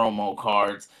Kickstarter promo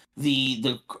cards,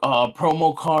 the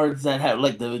promo cards that have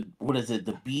like the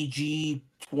BG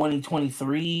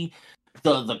 2023.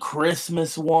 The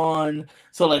Christmas one.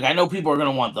 So, like, I know people are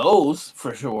gonna want those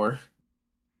for sure,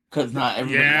 because not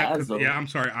everybody has those. Yeah, I'm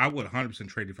sorry, I would 100%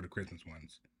 trade you for the Christmas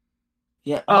ones.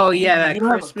 Yeah. Oh yeah, that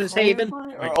Christmas Haven.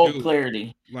 Dude,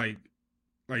 Clarity. Like,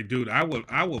 dude, I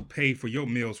will pay for your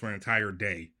meals for an entire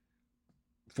day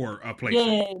for a place.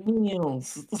 Yeah,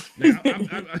 meals.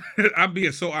 I'm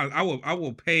being so honest. I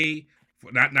will pay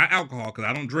for not alcohol, because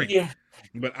I don't drink. Yeah.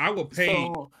 But I will pay.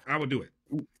 So, I would do it.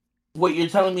 What you're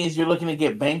telling me is you're looking to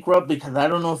get bankrupt, because I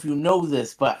don't know if you know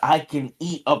this, but I can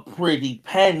eat a pretty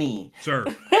penny. Sir,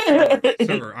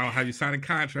 I'll have you sign a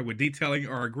contract with detailing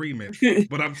our agreement.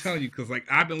 But I'm telling you, because like,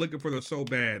 I've been looking for this so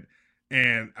bad,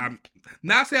 and I'm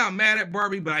not saying I'm mad at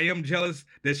Barbie, but I am jealous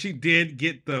that she did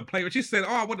get the play. She said,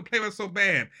 "Oh, I want to play with so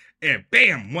bad," and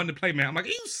bam, won the play, man. I'm like, are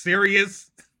you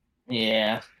serious?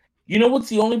 Yeah. You know what's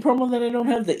the only promo that I don't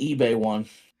have? The eBay one.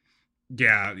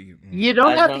 Yeah. You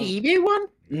don't have the eBay one?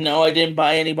 No, I didn't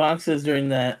buy any boxes during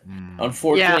that.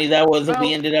 Unfortunately, that wasn't.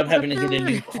 We ended up having to get a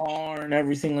new car and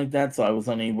everything like that, so I was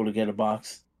unable to get a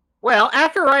box. Well,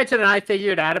 after Ryan and I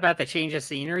figured out about the change of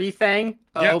scenery thing,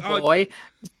 boy.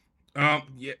 Yeah.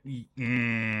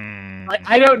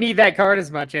 I don't need that card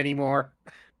as much anymore.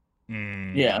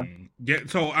 Yeah.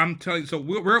 So I'm telling you. So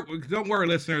we're don't worry,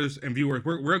 listeners and viewers.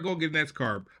 We're gonna get next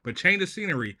card, but change the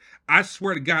scenery. I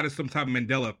swear to God, it's some type of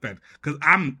Mandela effect, because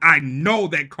I know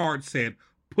that card said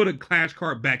put a Clash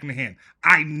card back in the hand.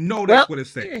 I know that's what it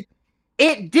said.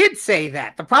 It did say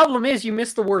that. The problem is you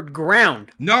missed the word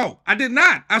ground. No, I did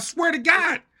not. I swear to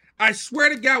God.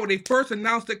 When they first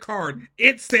announced the card,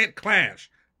 it said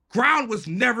Clash. Ground was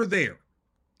never there.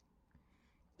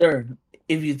 Sir,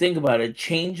 if you think about it,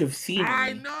 change of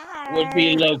scenery would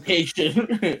be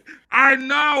location. I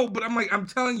know, but I'm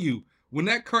telling you, when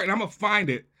that card, and I'm going to find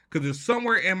it, because it's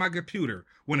somewhere in my computer,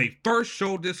 when they first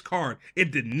showed this card,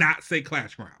 it did not say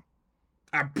Clash Ground.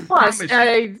 I promise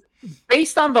you.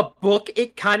 based on the book,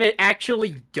 it kind of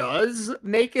actually does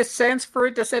make a sense for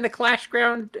it to send a clash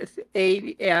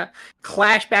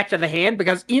back to the hand,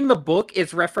 because in the book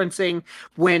it's referencing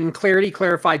when Clarity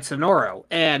clarified Sonoro,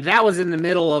 and that was in the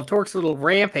middle of Torque's little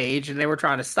rampage, and they were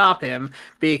trying to stop him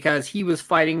because he was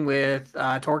fighting with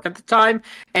Torque at the time,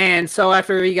 and so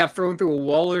after he got thrown through a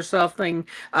wall or something,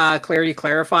 Clarity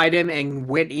clarified him and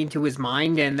went into his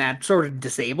mind, and that sort of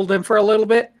disabled him for a little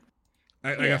bit.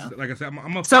 Like I said,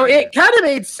 I'm a So it kind of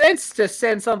made sense to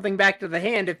send something back to the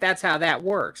hand if that's how that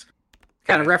works.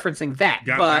 Kind of referencing that.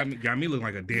 Got me looking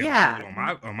like a damn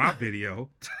fool on my video.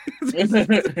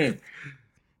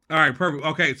 All right, perfect.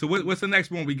 Okay, so what's the next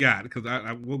one we got? Because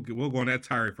we'll go on that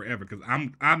tirade forever. Because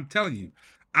I'm telling you,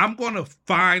 I'm going to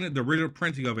find the original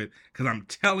printing of it. Because I'm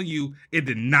telling you, it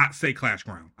did not say Clash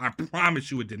Ground. I promise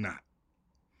you, it did not.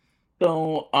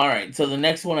 So, all right. So the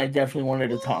next one I definitely wanted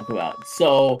to talk about.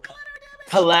 So,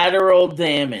 Collateral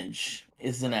Damage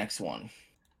is the next one.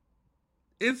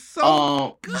 It's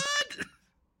so good.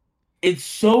 It's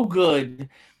so good.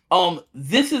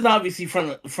 This is obviously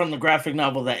from the graphic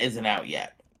novel that isn't out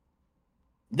yet.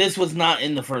 This was not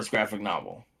in the first graphic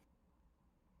novel.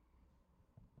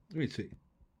 Let me see.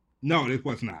 No, this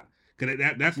was not.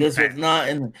 That's this was not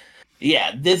in.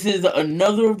 Yeah, this is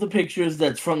another of the pictures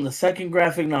that's from the second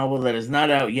graphic novel that is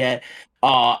not out yet.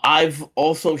 I've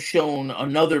also shown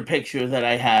another picture that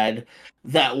I had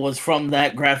that was from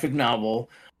that graphic novel.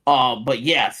 But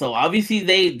yeah, so obviously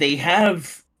they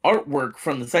have artwork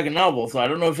from the second novel, so I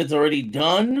don't know if it's already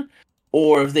done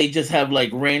or if they just have like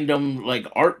random like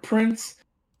art prints.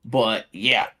 But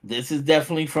yeah, this is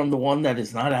definitely from the one that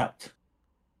is not out.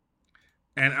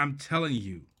 And I'm telling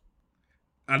you,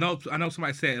 I know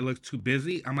somebody said it looks too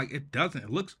busy. I'm like, it doesn't. It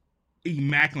looks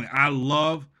immaculate. I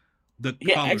love the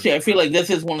colors. Actually, I feel like this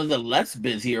is one of the less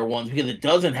busier ones because it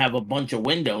doesn't have a bunch of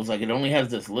windows. Like, it only has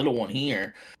this little one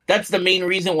here. That's the main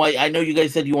reason why I know you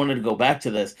guys said you wanted to go back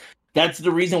to this. That's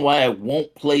the reason why I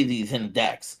won't play these in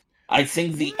decks. I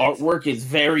think the artwork is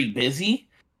very busy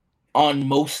on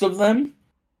most of them.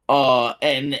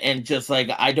 And just like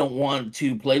I don't want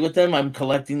to play with them. I'm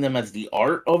collecting them as the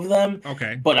art of them.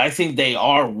 Okay. But I think they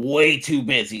are way too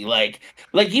busy. Like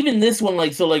even this one,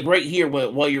 like right here,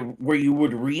 where you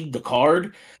would read the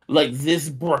card, like this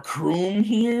Bracroom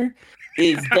here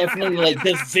is definitely like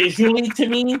this visually to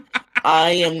me.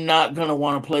 I am not gonna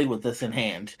want to play with this in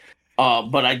hand.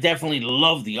 But I definitely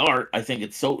love the art. I think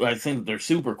they're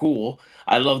super cool.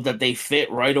 I love that they fit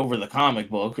right over the comic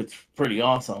book. It's pretty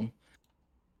awesome.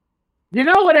 You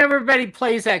know, when everybody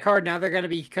plays that card now, they're going to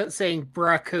be saying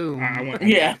Braccoon.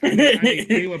 Yeah.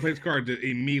 Anyone plays card to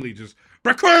immediately just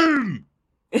Braccoon.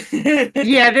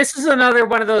 Yeah, this is another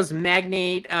one of those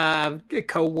magnate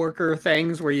co-worker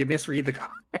things where you misread the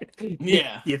card.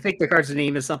 Yeah. You think the card's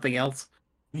name is something else.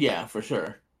 Yeah, for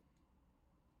sure.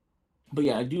 But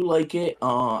yeah, I do like it.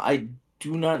 I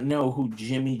do not know who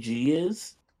Jimmy G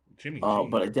is. Jimmy G.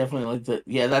 But I definitely like the.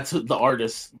 Yeah, that's the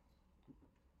artist.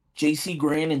 JC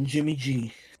Grant and Jimmy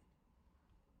G.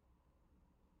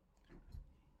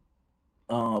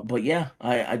 But yeah,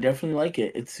 I definitely like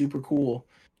it. It's super cool.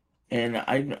 And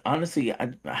I honestly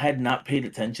I had not paid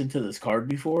attention to this card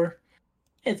before.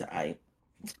 It's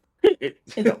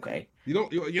it's okay. You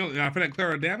don't not for that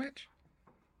clear damage?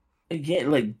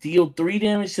 Again, like deal 3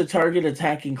 damage to target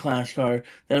attacking clash card.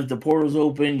 Then if the portal's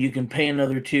open, you can pay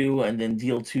another 2 and then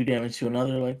deal 2 damage to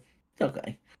another. Like, it's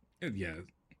okay. Yeah.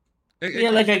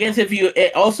 Yeah, like I guess if you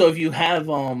have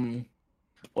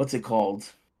what's it called?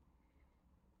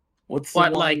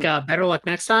 Better Luck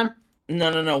Next Time?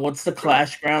 No. What's the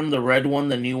Clash Ground? The red one,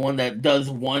 the new one that does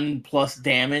 1+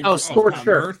 damage. Oh, Scorched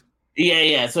Earth.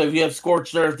 Yeah. So if you have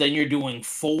Scorched Earth, then you're doing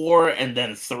 4 and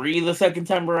then 3 the second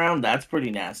time around. That's pretty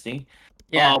nasty.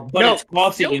 Yeah, but it's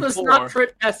costing you 4. Not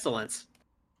Crit Pestilence.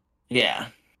 Yeah.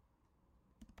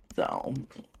 So,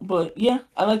 but yeah,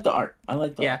 I like the art.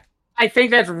 Art. I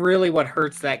think that's really what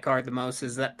hurts that card the most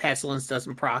is that Pestilence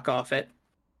doesn't proc off it.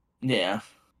 Yeah.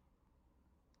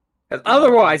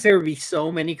 Otherwise, there would be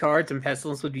so many cards and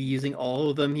Pestilence would be using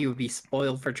all of them. He would be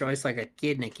spoiled for choice like a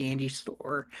kid in a candy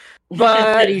store.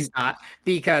 But he's not,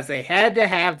 because they had to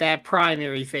have that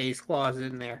primary phase clause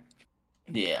in there.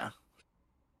 Yeah.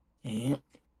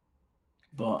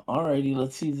 But alrighty,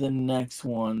 let's see the next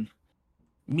one.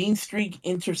 Mean Streak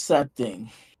Intercepting.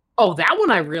 Oh, that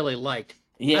one I really liked.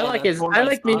 Yeah, I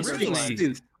like Mean Streak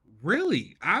suit.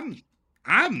 Really? I'm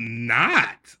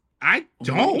not. I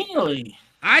don't. Really?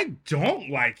 I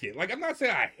don't like it. Like, I'm not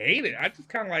saying I hate it. I just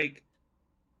kind of like,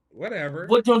 whatever.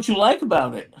 What don't you like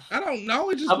about it? I don't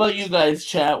know. It just. How about you guys,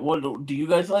 chat? What do you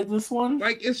guys like this one?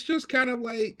 Like, it's just kind of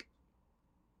like.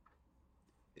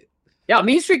 Yeah,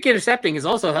 Mean Streak Intercepting is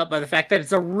also helped by the fact that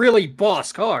it's a really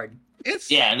boss card. It's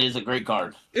Yeah, it is a great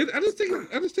card. I just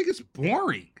think it's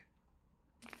boring.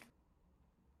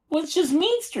 Well, it's just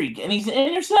Mean Streak, and he's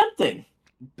intercepting.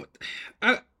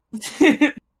 But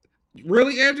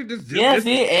really, Andrew?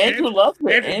 Andrew loves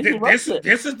it.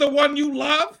 This is the one you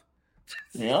love.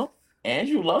 You know,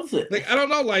 Andrew loves it. Like, I don't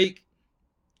know. Like,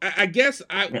 I guess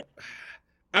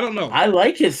I don't know. I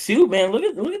like his suit, man. Look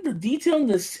at the detail in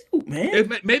the suit, man.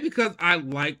 Maybe because I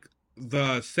like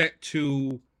the set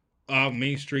 2 of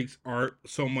Mean Streak's art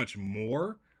so much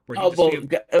more.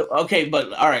 Okay,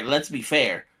 but all right, let's be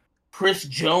fair. Chris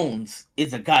Jones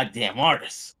is a goddamn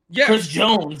artist. Yeah. Chris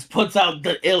Jones puts out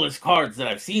the illest cards that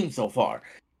I've seen so far.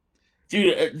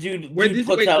 Dude, wait,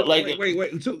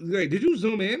 Wait, did you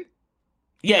zoom in?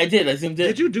 Yeah, I did. I zoomed in.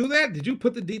 Did you do that? Did you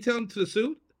put the detail into the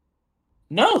suit?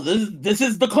 No, this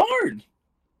is the card.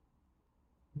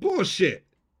 Bullshit.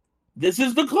 This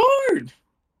is the card.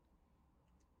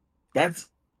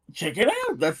 Check it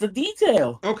out. That's the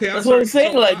detail. Okay, that's what I'm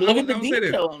saying. Like, look at the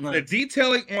detail on that. The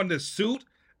detailing on the suit.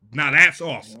 Now that's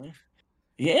awesome.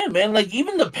 Yeah, man. Like,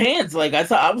 even the pants. Like, I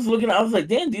was like,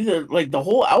 damn, these are like the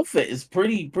whole outfit is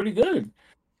pretty good.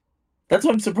 That's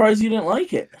why I'm surprised you didn't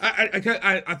like it.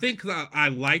 I think I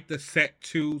like the set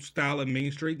 2 style of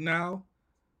Mean Streak now.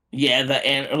 Yeah,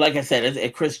 and like I said,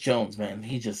 it's Chris Jones, man.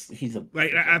 He's a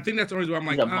like. I think that's the only reason I'm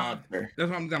like, a monster. That's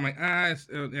why I'm like,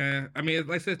 yeah. I mean,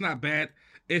 like I said, it's not bad.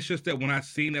 It's just that when I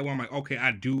seen that one, I'm like, okay,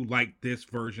 I do like this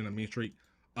version of Mean Streak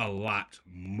a lot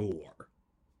more.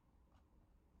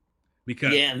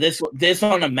 Because this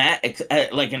on a mat,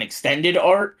 like an extended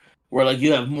art, where like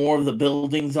you have more of the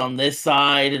buildings on this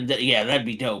side, and that'd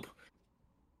be dope.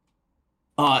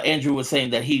 Andrew was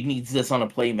saying that he needs this on a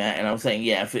playmat, and I was saying,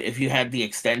 yeah, if you had the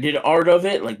extended art of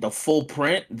it, like the full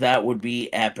print, that would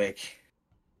be epic.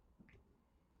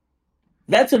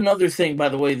 That's another thing, by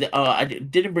the way, that I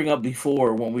didn't bring up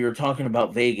before when we were talking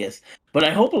about Vegas, but I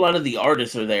hope a lot of the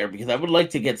artists are there because I would like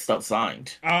to get stuff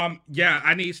signed. Yeah,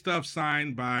 I need stuff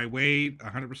signed by Wade,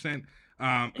 100%.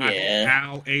 I hope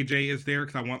Al AJ is there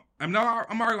because I'm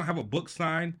already gonna have a book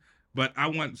signed, but I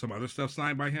want some other stuff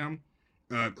signed by him.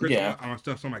 Chris, I want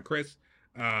stuff signed by Chris.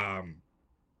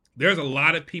 There's a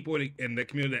lot of people in the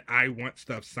community that I want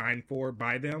stuff signed for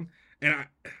by them, and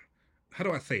how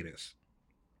do I say this?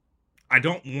 I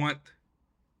don't want,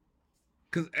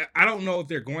 because I don't know if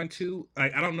they're going to.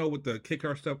 I don't know what the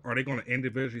Kickstarter stuff. Are they going to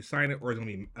individually sign it, or is it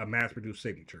going to be a mass-produced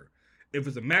signature? If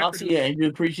it's a mass-produced, I do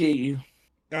appreciate you.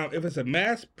 If it's a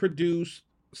mass-produced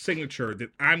signature,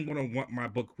 then I'm going to want my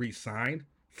book re-signed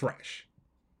fresh.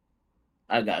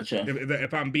 I gotcha.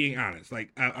 If I'm being honest,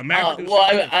 like a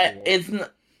mass-produced.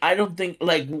 I don't think,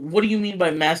 like, what do you mean by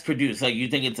mass-produced? Like, you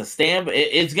think it's a stamp?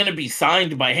 It's going to be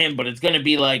signed by him, but it's going to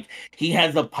be like he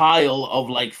has a pile of,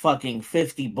 like, fucking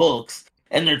 50 books,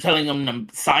 and they're telling him to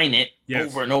sign it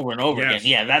over and over and over again.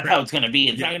 Yeah, that's how it's going to be.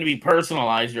 It's not going to be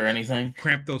personalized or anything.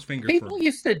 Cramp those fingers. People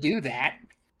used to do that.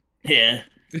 Yeah.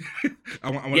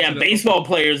 Baseball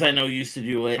players I know used to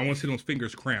do it. I want to see those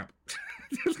fingers cramp.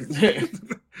 And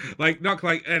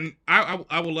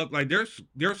I will love, like,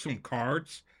 there's some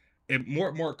cards. And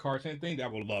more cards and things that I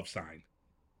would love signed.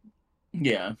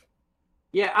 Yeah,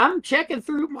 I'm checking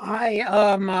through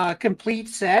my complete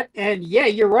set, and yeah,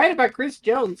 you're right about Chris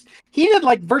Jones. He did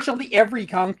like virtually every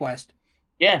conquest.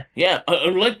 Yeah.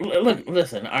 Look,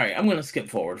 listen. All right, I'm gonna skip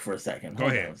forward for a second. Go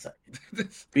ahead.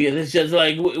 Because it's just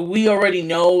like we already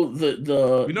know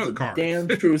the cards. Damn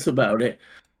truth about it.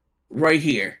 Right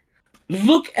here.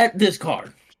 Look at this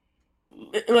card.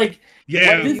 Like.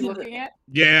 Yeah. What are you looking at?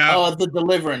 Yeah. The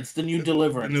Deliverance, the new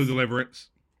Deliverance. The new Deliverance.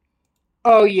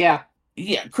 Oh yeah.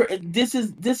 Yeah, this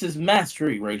is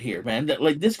mastery right here, man.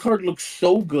 Like, this card looks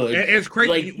so good. It's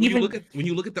crazy. Like, when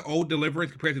you look at the old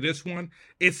Deliverance compared to this one,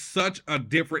 it's such a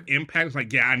different impact. It's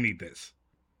like, yeah, I need this.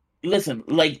 Listen,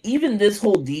 like, even this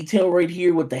whole detail right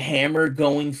here with the hammer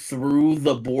going through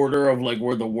the border of, like,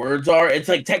 where the words are, it's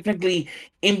like technically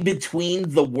in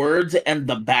between the words and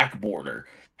the back border,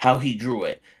 how he drew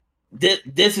it.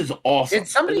 This is awesome. Did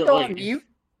somebody go on mute?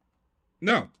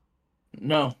 No.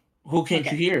 Who can't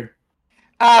you hear?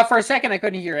 For a second, I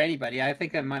couldn't hear anybody. I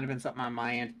think that might have been something on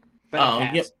my end.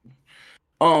 Yep.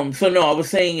 So no, I was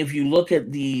saying if you look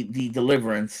at the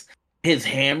Deliverance, his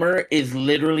hammer is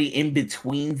literally in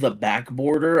between the back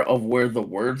border of where the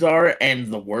words are and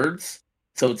the words,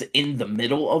 so it's in the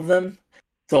middle of them.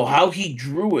 So how he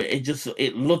drew it,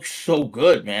 it looks so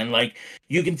good, man. Like,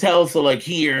 you can tell, so like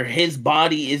here, his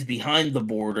body is behind the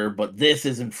border, but this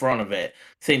is in front of it.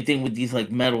 Same thing with these like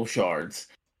metal shards.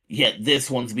 Yet this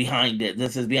one's behind it.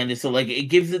 This is behind it. So like it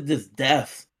gives it this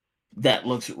depth that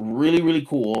looks really, really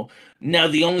cool. Now,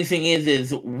 the only thing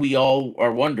is we all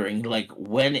are wondering, like,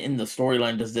 when in the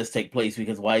storyline does this take place?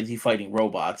 Because why is he fighting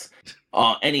robots?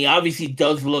 And he obviously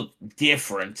does look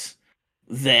different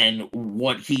than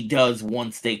what he does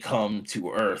once they come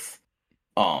to Earth.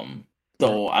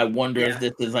 So I wonder if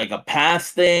this is like a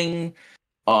past thing,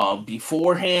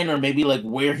 beforehand, or maybe like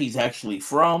where he's actually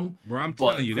from. Bro, I'm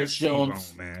But telling you, Chris that's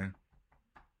Jones, T-Bone, man.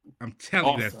 I'm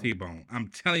telling you, that's awesome. T-Bone. I'm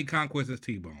telling you, Conquest is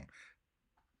T-Bone.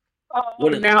 Oh,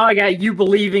 now I got you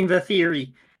believing the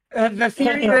theory. The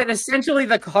theory that essentially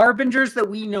the Harbingers that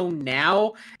we know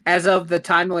now, as of the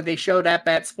time when they showed up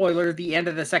at spoiler the end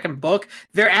of the second book,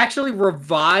 they're actually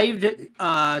revived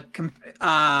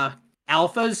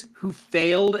alphas who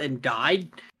failed and died.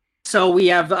 So we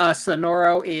have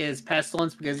Sonoro is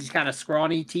Pestilence because he's kind of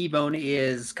scrawny. T-Bone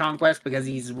is Conquest because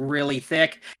he's really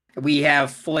thick. We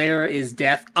have Flare is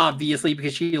Death, obviously,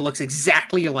 because she looks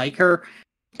exactly like her.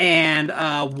 And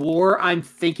War, I'm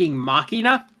thinking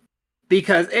Machina,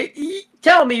 because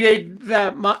tell me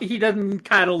that he doesn't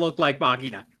kind of look like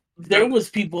Machina. There was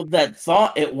people that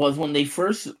thought it was when they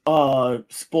first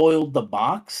spoiled the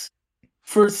box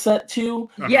for set 2.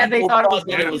 Yeah, they thought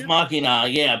it was Machina.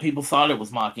 Yeah, people thought it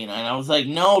was Machina, and I was like,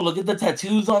 no, look at the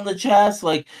tattoos on the chest.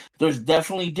 Like, there's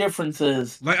definitely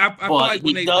differences. Like I feel like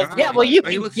when they die, yeah, well, you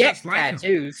like, can get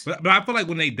tattoos, but I feel like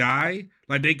when they die,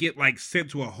 like they get like sent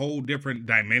to a whole different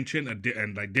dimension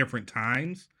and like different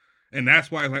times, and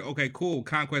that's why it's like, okay, cool.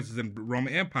 Conquest is in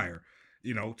Roman Empire.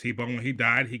 You know, T-Bone, when he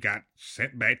died, he got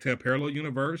sent back to a parallel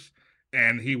universe,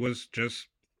 and he was just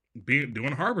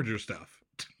doing Harbinger stuff.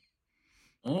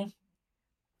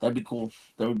 That'd be cool.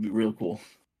 That would be real cool.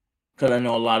 Because I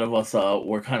know a lot of us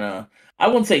were kind of, I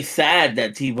wouldn't say sad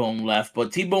that T-Bone left,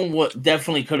 but T-Bone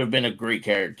definitely could have been a great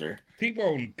character.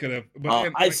 T-Bone could have.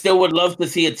 But I still would love to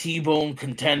see a T-Bone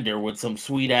contender with some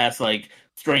sweet ass like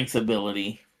strength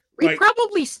ability. We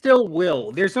probably still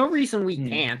will. There's no reason we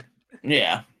can't.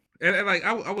 Yeah. And like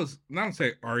I was not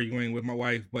say arguing with my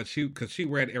wife, but because she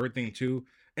read everything too,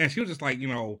 and she was just like, you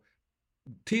know,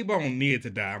 T-Bone needed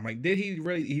to die. I'm like, did he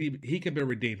really? He could be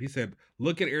redeemed. He said,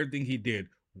 look at everything he did.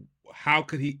 How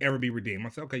could he ever be redeemed? I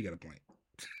said, okay, you got a point.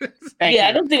 Yeah,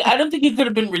 I don't think he could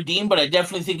have been redeemed, but I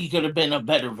definitely think he could have been a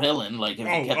better villain. Like if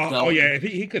he kept going. Oh yeah,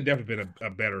 he could definitely been a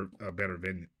better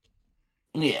villain.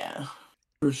 Yeah,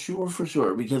 for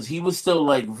sure, because he was still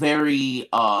like very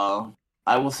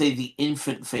I will say the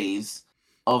infant phase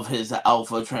of his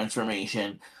alpha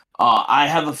transformation. I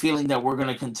have a feeling that we're going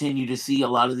to continue to see a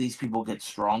lot of these people get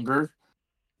stronger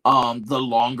the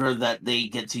longer that they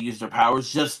get to use their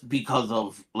powers, just because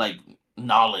of like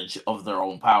knowledge of their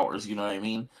own powers, you know what I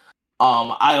mean?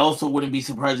 I also wouldn't be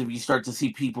surprised if you start to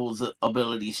see people's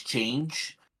abilities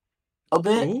change a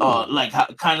bit. Like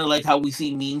kind of like how we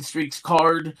see Mean Streak's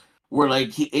card, where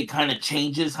like it kind of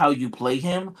changes how you play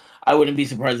him. I wouldn't be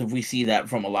surprised if we see that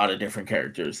from a lot of different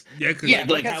characters. Yeah,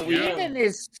 like how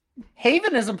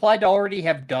Haven is implied to already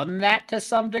have done that to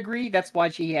some degree. That's why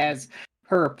she has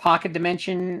her pocket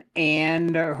dimension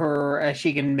and her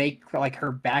she can make like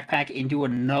her backpack into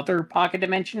another pocket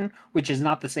dimension, which is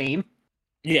not the same.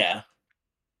 Yeah.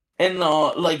 And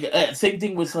like same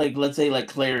thing with like, let's say like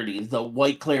Clarity, the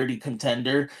white Clarity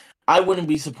contender. I wouldn't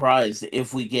be surprised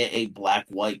if we get a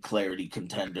black-white Clarity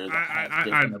contender. I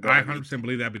 100%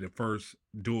 believe that'd be the first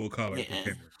dual color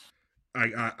contender.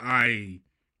 I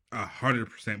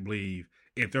 100% believe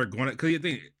if they're going to, because you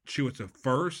think she was the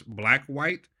first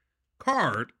black-white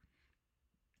card,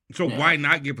 so why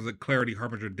not give us a Clarity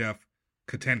Harbinger Death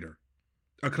contender?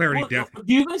 A Clarity Death.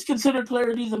 Do you guys consider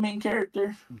Clarity the main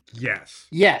character? Yes.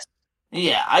 Yes.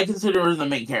 Yeah, I consider her the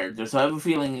main character, so I have a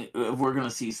feeling if we're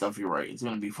gonna see stuff, you're right, it's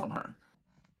gonna be from her.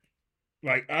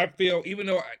 Like I feel, even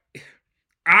though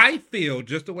I feel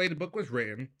just the way the book was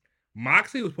written,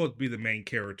 Moxie was supposed to be the main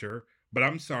character, but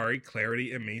I'm sorry,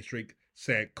 Clarity and Mean Streak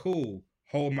said, "Cool,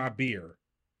 hold my beer."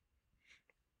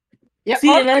 Yeah,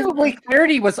 arguably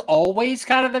Clarity was always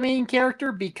kind of the main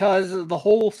character because the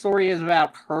whole story is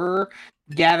about her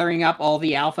gathering up all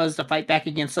the alphas to fight back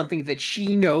against something that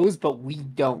she knows, but we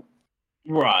don't.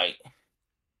 Right.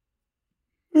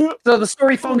 So the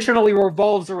story functionally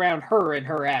revolves around her and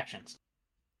her actions.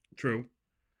 True.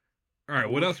 All right,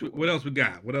 what else we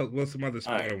got? What's some other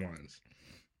spoiler ones?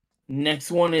 Next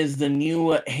one is the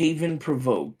new Haven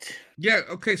Provoked. Yeah,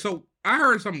 okay, so I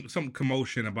heard some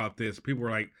commotion about this. People were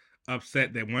like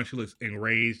upset that one she looks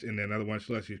enraged and then another one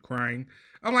she looks she's crying.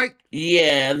 I'm like,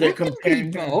 yeah, they're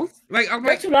comparing both. Like, I'm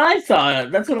that's what I saw.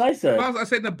 That's what I said. I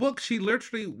said in the book she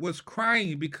literally was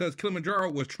crying because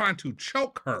Kilimanjaro was trying to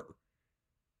choke her.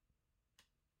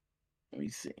 Let me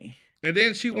see. And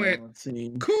then she went,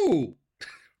 cool.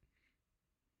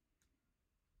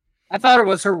 I thought it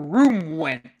was her room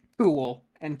went cool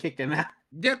and kicked him out.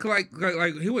 Yeah, like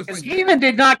he was like, Haven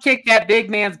did not kick that big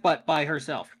man's butt by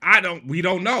herself. We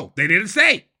don't know. They didn't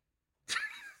say.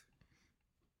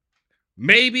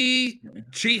 Maybe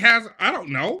she has, I don't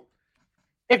know.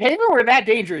 If Haven were that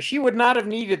dangerous, she would not have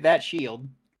needed that shield.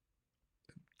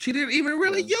 She didn't even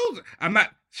really use it.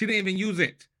 She didn't even use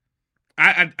it.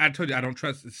 I told you I don't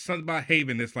trust. It's something about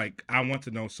Haven that's like, I want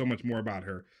to know so much more about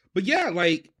her. But yeah,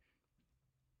 like,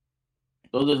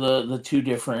 those are the two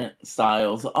different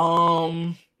styles.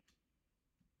 I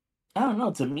don't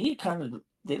know. To me,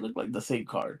 they look like the same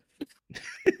card.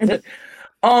 And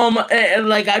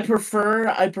like I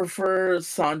prefer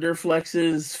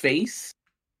Sonderflex's face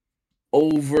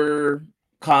over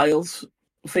Kyle's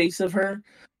face of her.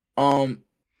 Even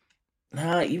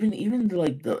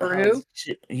like the For who?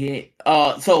 Yeah.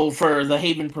 So for the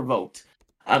Haven Provoked,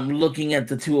 I'm looking at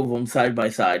the two of them side by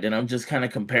side, and I'm just kind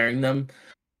of comparing them.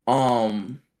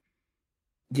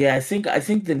 Yeah, I think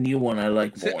the new one I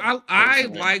like more. I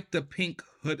like the pink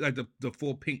hood, like the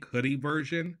full pink hoodie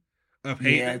version of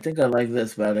Haven. Yeah, I think I like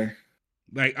this better.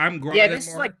 Like I'm growing. Yeah, this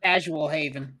is like casual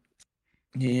Haven.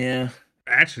 Yeah.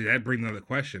 Actually, that brings another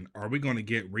question: are we going to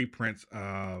get reprints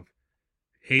of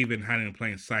Haven Hiding in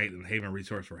Plain Sight and Haven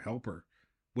Resource for Helper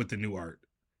with the new art?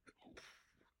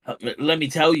 Let me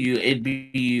tell you, it'd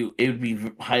be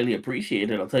highly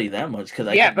appreciated. I'll tell you that much because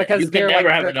because you can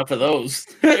never have enough of those.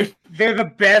 They're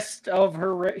the best of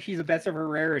her. She's the best of her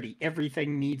rarity.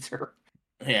 Everything needs her.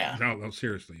 Yeah. No,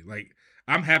 seriously. Like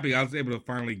I'm happy I was able to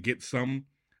finally get some.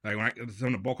 Like when some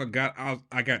of the bulk I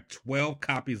got 12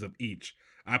 copies of each.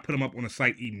 I put them up on the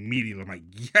site immediately. I'm like,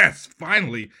 yes,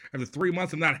 finally. After 3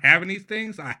 months of not having these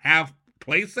things, I have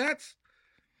play sets.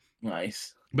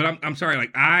 Nice. But I'm sorry,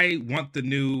 like I want the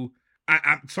new.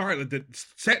 I'm sorry, like the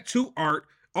set 2 art.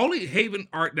 Only Haven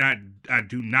art that I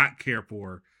do not care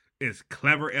for is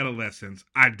Clever Adolescence.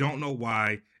 I don't know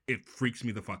why it freaks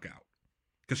me the fuck out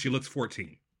because she looks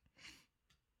 14,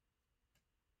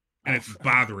 and it's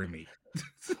bothering me.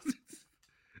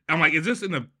 I'm like, is this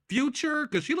in the future?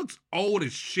 Because she looks old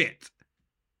as shit.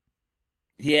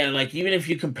 Yeah, like even if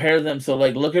you compare them, so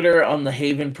like look at her on the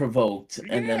Haven Provoked,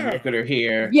 and then look at her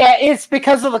here. Yeah, it's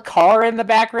because of the car in the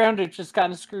background. It's just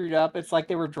kind of screwed up. It's like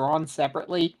they were drawn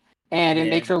separately, and it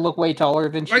makes her look way taller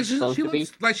than she's supposed to be.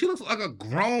 Like she looks like a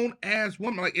grown ass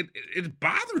woman. Like it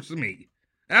bothers me.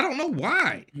 I don't know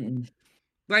why.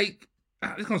 Like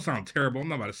it's gonna sound terrible. I'm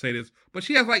not about to say this, but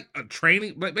she has like a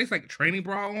training, basically like a training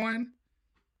bra on.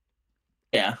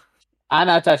 Yeah, I'm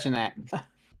not touching that.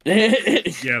 Yeah,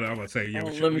 I'm gonna say yeah.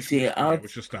 Let me see. We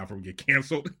should stop her. We get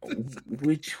canceled.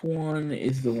 Which one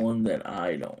is the one that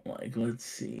I don't like? Let's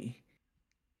see.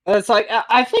 It's like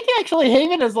I think actually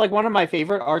Haven is like one of my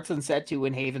favorite arts in set 2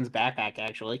 in Haven's backpack.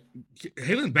 Actually,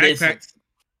 Haven's backpack.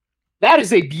 That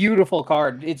is a beautiful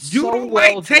card. It's you so don't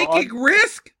well like taking drawn. I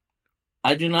risk.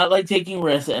 do not like taking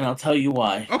risks, and I'll tell you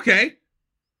why. Okay.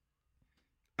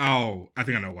 Oh, I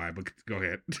think I know why, but go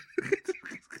ahead.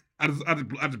 I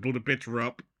just blew the picture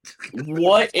up.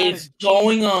 What is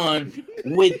going on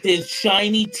with this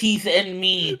shiny teeth and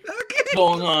me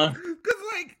going on? Because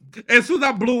like, as soon as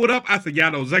I blew it up, I said, "Yeah,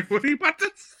 I know exactly what he about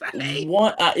to say."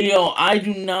 What I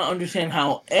do not understand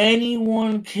how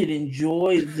anyone could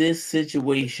enjoy this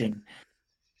situation.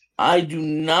 I do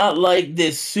not like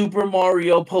this Super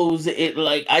Mario pose.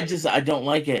 I don't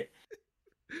like it.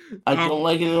 I don't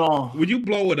like it at all. When you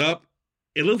blow it up,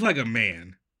 it looks like a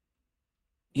man.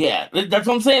 Yeah, that's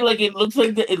what I'm saying. Like it looks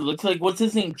like what's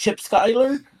his name, Chip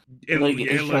Skyler.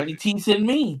 It's shiny teeth in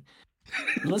me.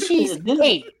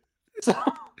 Wait.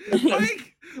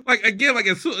 like again, like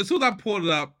as soon as I pulled it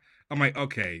up, I'm like,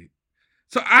 okay.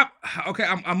 So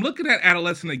I'm looking at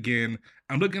Adolescent again.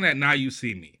 I'm looking at Now You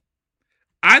See Me.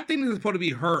 I think this is supposed to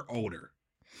be her older.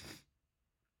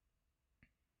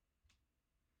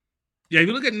 Yeah, if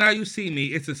you look at Now You See Me,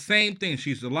 it's the same thing.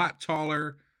 She's a lot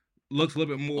taller, looks a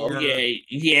little bit more. Oh,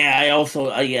 yeah. I also,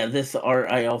 this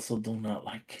art I also do not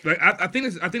like. Like I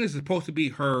think this is supposed to be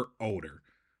her older,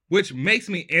 which makes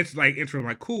me interested.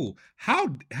 Like, cool.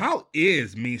 How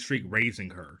is Mean Streak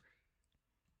raising her?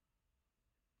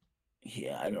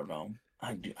 Yeah, I don't know.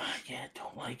 I don't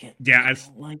like it. Yeah,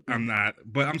 I'm not.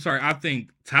 But I'm sorry. I think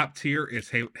top tier is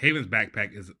Haven's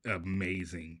backpack is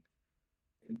amazing.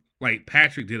 Like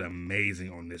Patrick did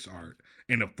amazing on this art,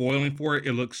 and the foiling for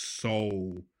it looks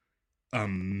so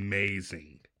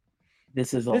amazing.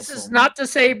 This is not to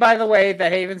say, by the way,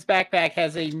 that Haven's backpack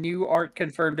has a new art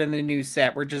confirmed in the new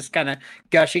set. We're just kind of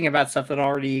gushing about stuff that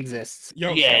already exists.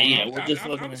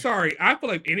 I'm sorry. I feel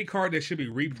like any card that should be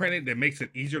reprinted that makes it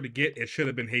easier to get, it should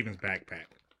have been Haven's backpack.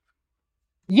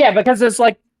 Yeah, because it's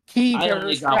like key I to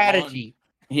only her got one. strategy.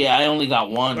 Yeah, I only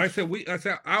got one. Like I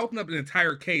said, I opened up an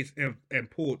entire case and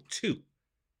pulled 2.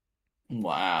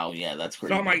 Wow, yeah, that's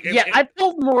crazy. So I'm like, Yeah, I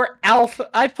pulled more alpha.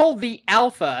 I pulled the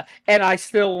alpha, and I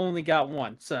still only got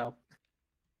one. So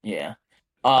yeah.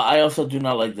 I also do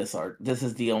not like this art. This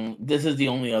is the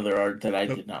only other art that I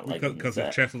did not like in the because the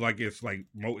set. chest is like it's like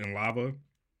molten lava,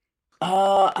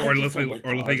 I or just don't like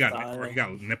the he art got style. he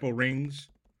got nipple rings.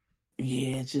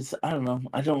 Yeah, it's just I don't know.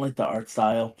 I don't like the art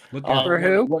style. Look at For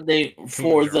who? When they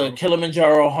for the Kilimanjaro.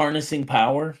 Kilimanjaro harnessing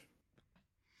power.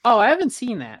 oh, I haven't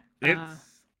seen that. It's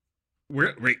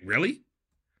wait, really?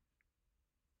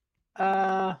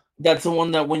 That's the one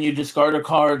that when you discard a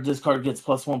card, this card gets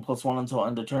 +1/+1 until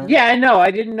end of turn. Yeah, I know. I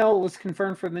didn't know it was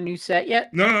confirmed for the new set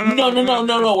yet. No.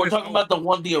 We're talking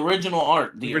about the original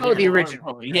art. The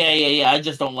original. Art. Yeah. I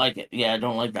just don't like it. Yeah, I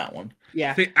don't like that one.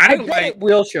 Yeah, See, I bet it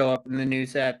will show up in the new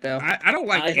set though. I don't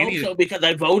like I any. hope so because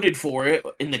I voted for it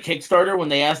in the Kickstarter when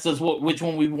they asked us which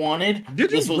one we wanted.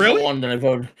 This was really? the one that I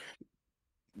voted.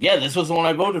 Yeah, this was the one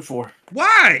I voted for.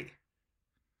 Why?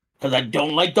 Because I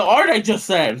don't like the art I just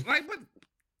said. Like what?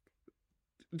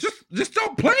 Just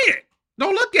don't play it.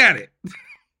 Don't look at it.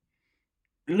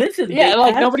 Listen, Yeah,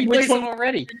 like asked nobody which plays one it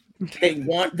already.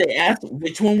 They asked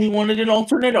which one we wanted in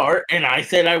alternate art, and I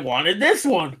said I wanted this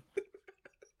one.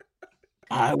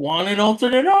 I want an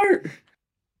alternate art.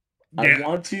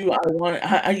 Yeah.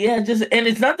 Just and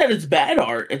it's not that it's bad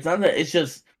art. It's not that it's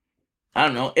just I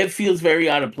don't know. It feels very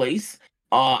out of place.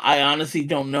 I honestly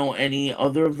don't know any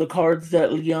other of the cards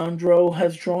that Leandro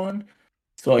has drawn,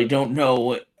 so I don't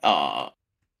know.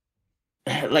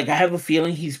 Like I have a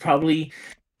feeling he's probably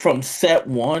from set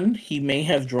 1. He may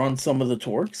have drawn some of the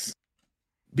Torques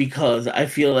because I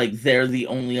feel like they're the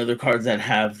only other cards that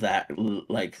have that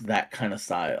that kind of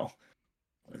style.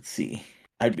 Let's see.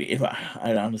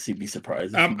 I'd honestly be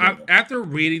surprised. After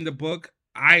reading the book,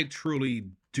 I truly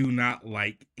do not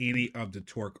like any of the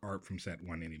Torque art from set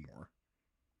 1 anymore.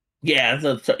 Yeah,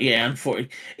 unfortunately,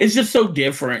 it's just so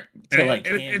different.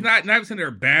 It's not saying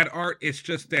they're bad art. It's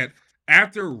just that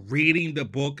after reading the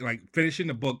book, like finishing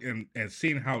the book and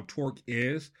seeing how Torque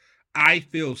is, I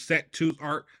feel set 2's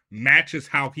art matches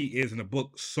how he is in the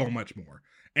book so much more.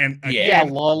 And again,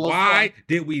 why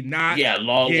did we not? Yeah,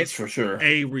 Lawless for sure.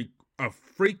 A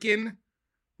freaking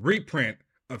reprint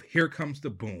of Here Comes the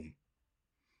Boom.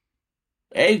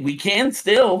 Hey, we can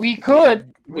still. We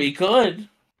could.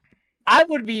 I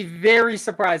would be very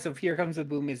surprised if Here Comes the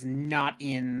Boom is not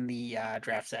in the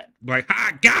draft set. Like,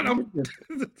 I got him.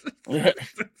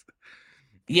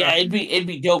 Yeah, it'd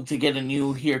be dope to get a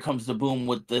new Here Comes the Boom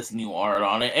with this new art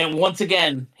on it. And once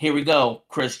again, here we go.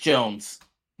 Chris Jones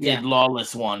did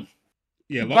Lawless one.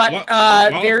 Yeah, but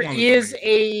there is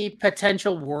a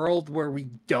potential world where we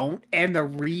don't, and the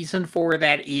reason for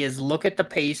that is look at the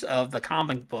pace of the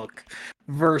comic book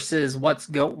versus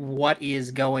what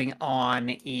is going on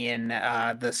in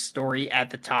the story at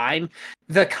the time.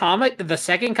 The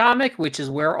second comic, which is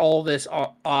where all this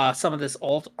some of this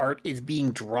alt art is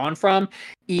being drawn from,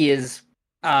 is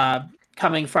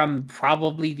coming from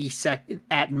probably the second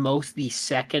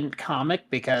comic,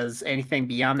 because anything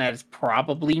beyond that is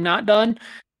probably not done.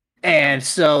 And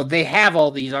so they have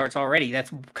all these arts already. That's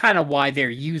kind of why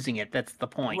they're using it. That's the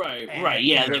point. Right.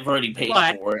 Yeah, they've already paid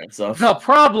for it and stuff. The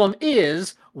problem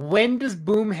is, when does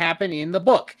Boom happen in the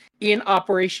book? In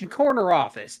Operation Corner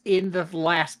Office, in the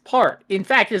last part. In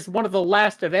fact, it's one of the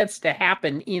last events to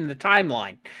happen in the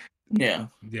timeline. Yeah.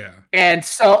 And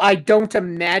so I don't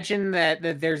imagine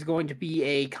that there's going to be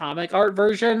a comic art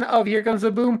version of Here Comes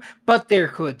the Boom, but there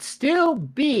could still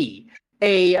be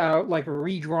a like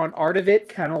redrawn art of it,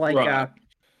 kind of like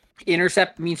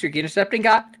Mean Streak Intercepting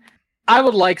got. I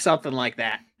would like something like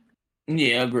that.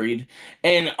 Yeah, agreed.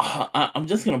 And I'm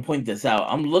just gonna point this out.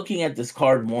 I'm looking at this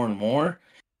card more and more,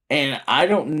 and I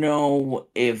don't know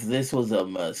if this was a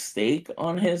mistake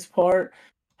on his part.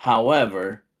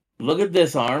 However, look at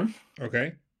this arm.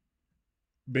 Okay.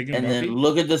 Big and then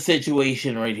look at the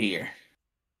situation right here.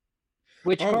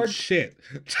 Which card? Shit.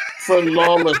 For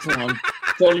Lawless one.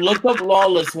 So look up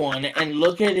Lawless one and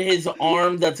look at his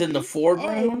arm that's in the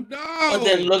foreground. Oh, no. But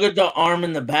then look at the arm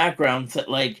in the background. So,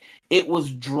 like, it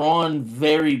was drawn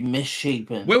very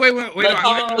misshapen. Wait.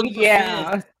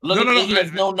 Yeah. Look at he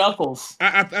has no knuckles.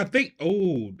 I think.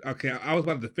 Oh, okay. I was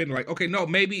about to defend. Like, okay, no,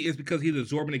 maybe it's because he's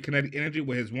absorbing the kinetic energy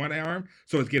with his one arm,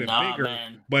 so it's getting bigger.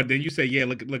 Man. But then you say, yeah,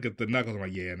 look at the knuckles. I'm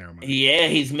like, yeah, never mind. Yeah,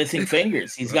 he's missing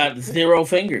fingers. He's got 0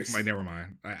 fingers. I'm like, never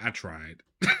mind. I tried.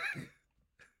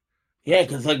 Yeah,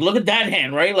 because like, look at that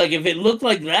hand, right? Like, if it looked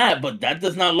like that, but that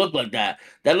does not look like that.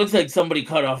 That looks like somebody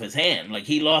cut off his hand. Like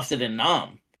he lost it in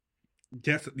Nam.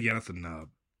 Yes, yeah, that's a nub.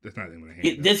 That's not the name of the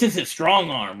hand. This is his strong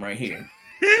arm right here.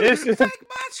 This is Take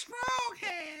my strong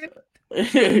hand.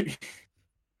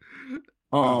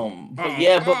 But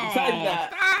besides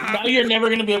that, now you're never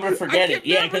gonna be able to forget it.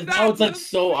 Yeah, because now it's like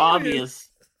so obvious.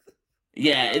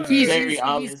 Yeah, it's very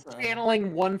obvious. He's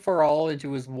channeling One for All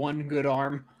into his one good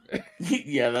arm.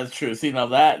 Yeah, that's true. See, now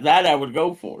that I would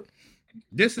go for.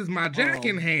 This is my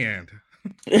jacking hand.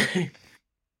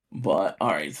 But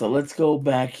all right, so let's go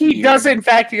back here. He does, in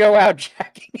fact, go out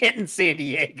jacking it in San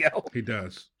Diego. He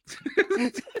does.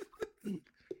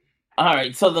 All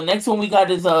right, so the next one we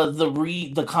got is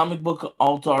the comic book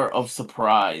Altar of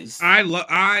Surprise. I love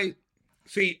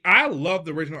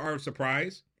the original art of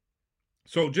Surprise.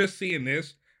 So just seeing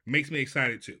this makes me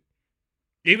excited too.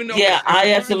 Even though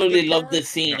I absolutely love this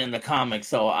scene in the comic,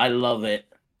 so I love it.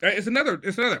 It's another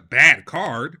bad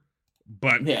card,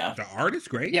 but the art is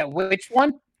great. Yeah, which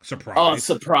one? Surprise.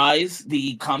 Surprise,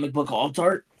 the comic book alt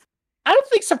art. I don't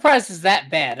think Surprise is that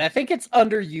bad. I think it's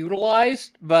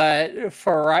underutilized, but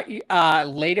for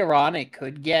later on, it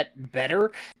could get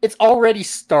better. It's already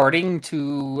starting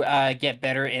to get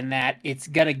better in that it's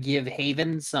gonna give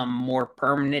Haven some more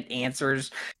permanent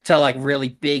answers to like really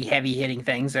big, heavy-hitting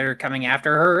things that are coming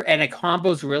after her, and it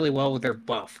combos really well with her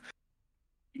buff.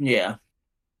 Yeah.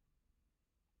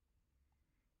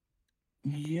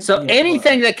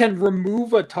 Anything that can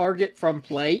remove a target from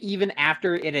play, even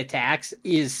after it attacks,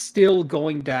 is still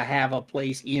going to have a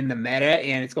place in the meta,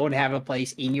 and it's going to have a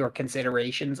place in your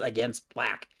considerations against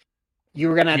black.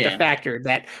 You're going to have to factor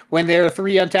that when there are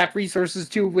 3 untapped resources,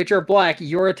 2 of which are black,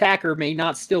 your attacker may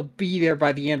not still be there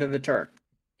by the end of the turn.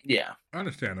 Yeah.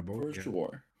 Understandable. For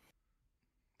sure.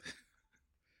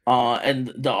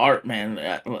 And the art,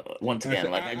 man, once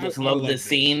again, I just love this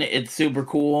scene. It's super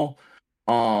cool.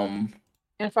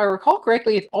 And if I recall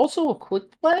correctly, it's also a quick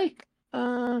play.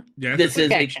 This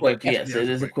is a quick, yes, it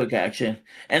is a quick action.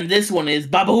 And this one is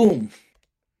Baboom.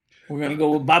 We're gonna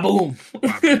go with Baboom.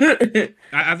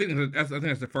 I think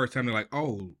that's the first time they're like,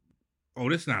 oh,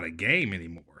 this is not a game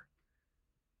anymore.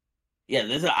 Yeah,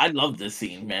 I love this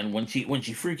scene, man. When she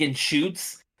freaking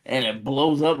shoots and it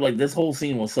blows up, like this whole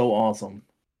scene was so awesome.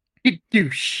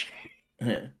 Douche.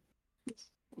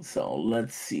 So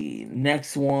let's see.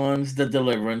 Next one's the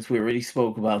Deliverance. We already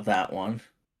spoke about that one.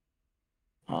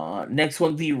 Next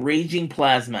one, the Raging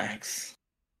Plasmax.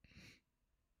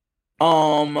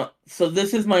 So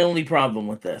this is my only problem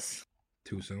with this.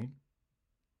 Too soon?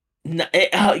 No,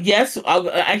 yes,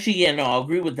 I'll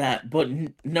agree with that. But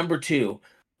number 2,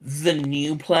 the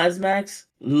new Plasmax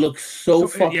looks so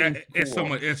fucking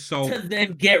cool. It's so. To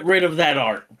then get rid of that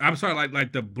art. I'm sorry,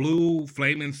 like the blue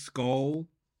flaming skull.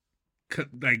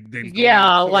 Like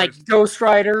Ghost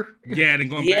Rider. Yeah, then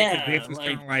going back to this is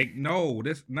kind of like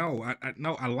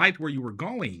I liked where you were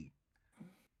going.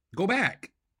 Go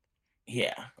back.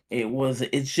 Yeah,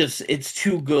 it's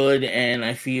too good, and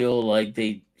I feel like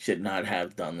they should not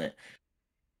have done it.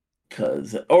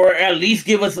 Or at least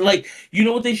give us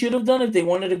what they should have done if they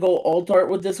wanted to go alt art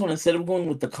with this one instead of going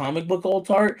with the comic book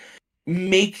alt art.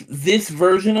 Make this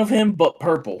version of him but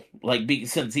purple,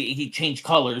 since he changed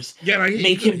colors. Yeah,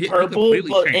 make him purple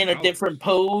but in a different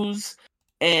pose,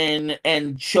 and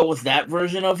show us that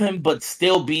version of him, but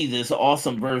still be this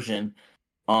awesome version.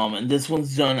 And this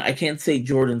one's done. I can't say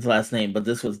Jordan's last name, but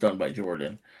this was done by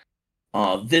Jordan.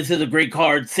 This is a great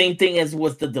card. Same thing as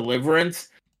with the Deliverance.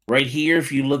 Right here,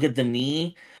 if you look at the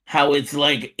knee, how it's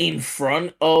in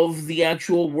front of the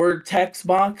actual word text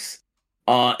box.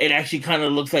 It actually kind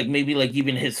of looks like maybe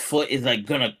even his foot is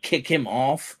gonna kick him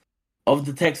off of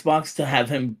the text box to have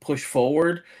him push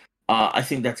forward. I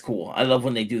think that's cool. I love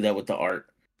when they do that with the art.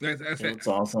 It's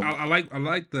awesome. I like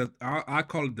I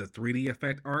call it the 3D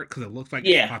effect art because it looks like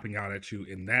it's popping out at you,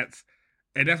 and that's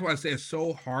why I say it's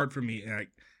so hard for me. And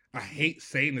I hate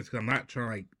saying this because I'm not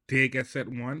trying to dig at set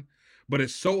 1, but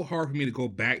it's so hard for me to go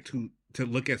back to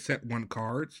look at set 1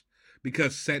 cards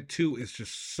because set 2 is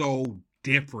just so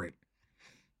different.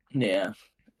 Yeah,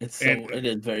 it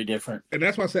is very different, and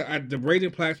that's why I said the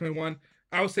Raging Plasma one.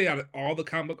 I would say out of all the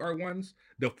comic book art ones,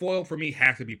 the foil for me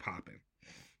has to be popping.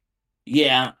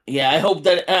 Yeah. I hope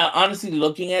that honestly,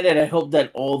 looking at it, I hope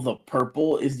that all the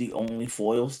purple is the only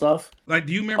foil stuff. Do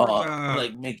you remember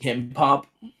make him pop?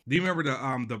 Do you remember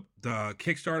the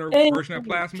Kickstarter version of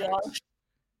Plasma?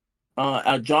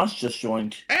 Josh just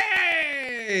joined.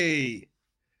 Hey,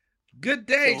 good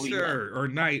day, sir, or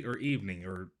night, or evening,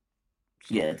 or.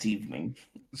 Yeah, it's evening.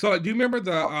 So, do you remember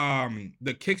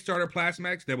the Kickstarter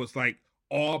Plasmax that was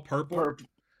all purple?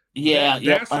 Yeah,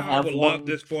 that's how I would love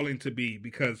this foiling to be,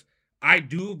 because I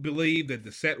do believe that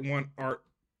the set 1 art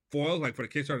foils, for the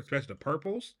Kickstarter, especially the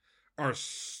purples, are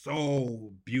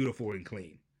so beautiful and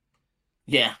clean.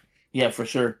 Yeah, for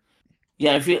sure.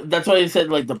 Yeah, I feel that's why I said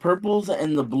like the purples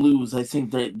and the blues. I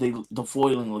think that the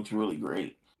foiling looks really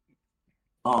great.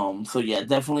 So yeah,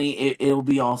 definitely it'll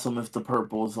be awesome if the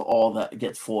purples all that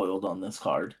gets foiled on this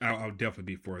card. I'll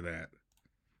definitely be for that.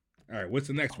 All right, what's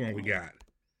the next one we got?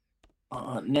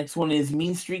 Next one is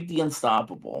Mean Streak the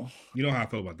Unstoppable. You know how I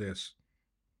feel about this.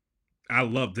 I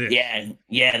love this.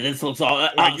 Yeah, this looks all.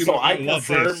 I love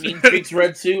prefer this. Mean Streak's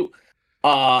red suit.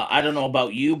 I don't know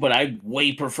about you, but I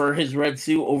way prefer his red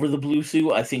suit over the blue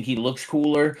suit. I think he looks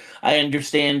cooler. I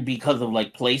understand because of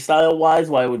like playstyle wise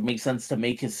why it would make sense to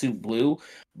make his suit blue,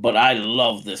 but I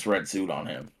love this red suit on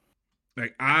him.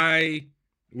 Like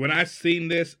when I seen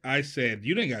this, I said,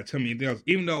 you didn't gotta tell me anything else,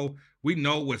 even though we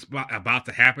know what's about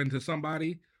to happen to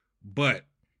somebody, but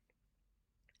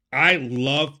I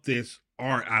love this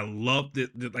art. I love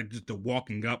like just the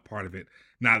walking up part of it.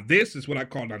 Now, this is what I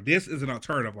call, this is an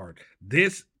alternative art.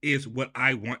 This is what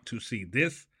I want to see.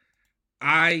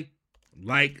 I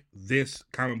like this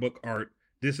comic book art.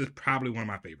 This is probably one of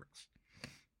my favorites.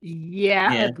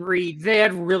 Yeah, agreed. They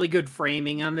had really good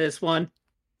framing on this one.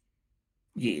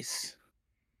 Yes.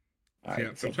 All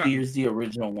right, so here's the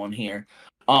original one here.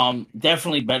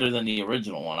 Definitely better than the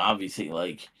original one. Obviously,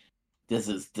 like this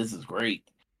is great.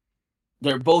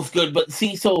 They're both good, but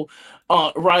see, so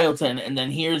Ryoten, and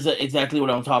then here's exactly what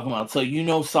I'm talking about. So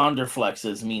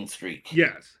Sonderflex's Mean Streak.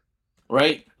 Yes.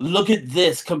 Right? Look at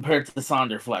this compared to the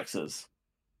Sonderflex's.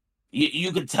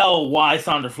 You could tell why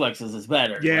Sonderflex's is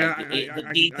better. Yeah, like, the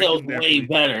detail's way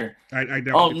better. I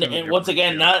definitely. And once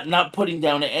again, not putting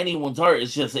down anyone's art.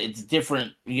 It's just it's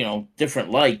different, different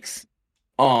likes.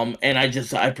 And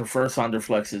I prefer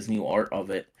Sonderflex's new art of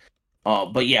it.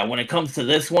 But yeah, when it comes to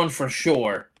this one, for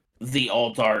sure, the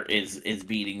alt art is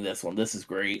beating this one. This is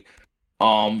great.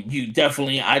 You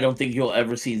definitely, I don't think you'll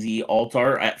ever see the alt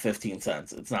art at 15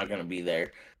 cents. It's not going to be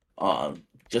there.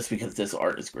 Just because this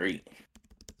art is great.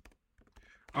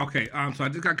 Okay, so I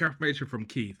just got confirmation from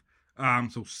Keith.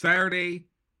 So Saturday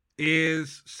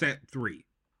is set 3.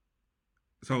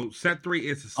 So set 3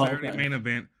 is the Saturday main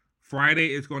event.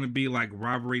 Friday is going to be like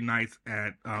rivalry nights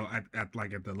at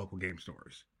the local game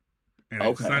stores.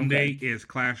 And Sunday is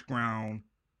Clash Ground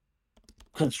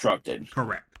Constructed.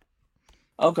 Correct.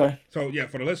 Okay. So yeah,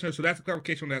 for the listeners, so that's the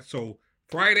clarification on that. So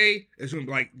Friday is going to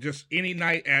be like just any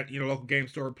night at local game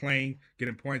store playing,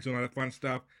 getting points and all that fun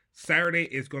stuff. Saturday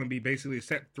is going to be basically a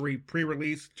set 3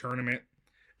 pre-release tournament,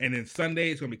 and then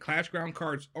Sunday is going to be Clash Ground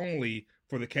cards only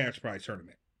for the cash prize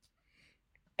tournament.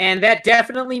 And that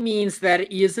definitely means that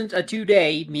it isn't a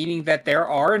 2-day, meaning that there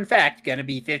are, in fact, going to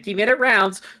be 50-minute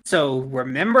rounds. So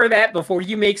remember that before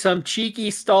you make some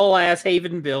cheeky stall-ass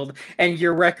Haven build and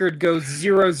your record goes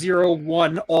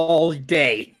 0-0-1 all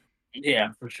day.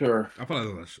 Yeah, for sure. I thought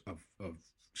it was a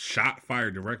shot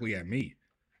fired directly at me.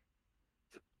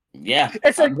 Yeah,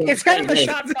 it's kind of a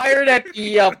shot fired at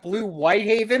the blue White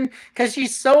Haven because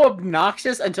she's so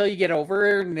obnoxious until you get over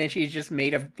her, and then she's just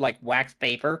made of like wax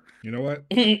paper. You know what?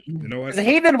 The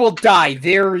Haven will die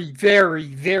very, very,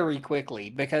 very quickly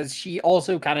because she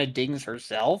also kind of dings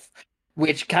herself,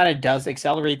 which kind of does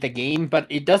accelerate the game, but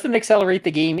it doesn't accelerate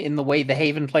the game in the way the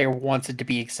Haven player wants it to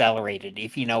be accelerated,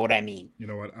 if you know what I mean. You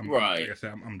know what? Right. Like I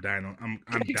said, I'm dying on.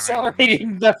 I'm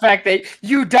accelerating the fact that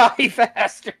you die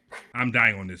faster. I'm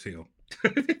dying on this hill.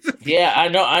 Yeah,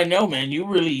 I know, man. You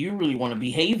really want to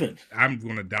be Haven. I'm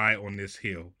gonna die on this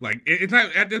hill. Like it's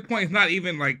not at this point. It's not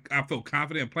even like I feel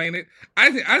confident playing it.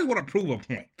 I just want to prove a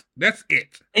point. That's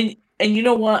it. And you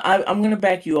know what? I'm gonna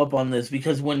back you up on this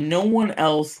because when no one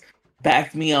else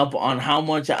backed me up on how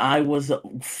much I was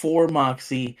for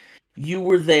Moxie, you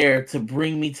were there to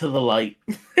bring me to the light.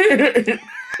 You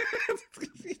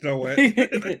know what?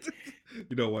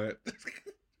 You know what?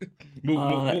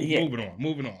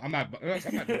 Moving on. I'm not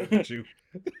doing with you.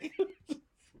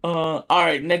 All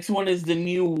right, next one is the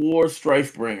new War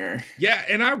Strifebringer. Yeah,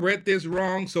 and I read this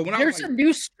wrong. So when there's a new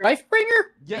Strifebringer?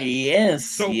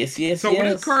 Yes. Yes. So when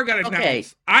this card got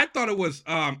announced, I thought it was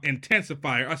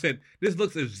Intensifier. I said, this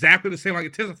looks exactly the same like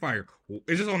Intensifier.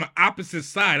 It's just on the opposite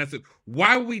side. I said,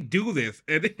 why would we do this?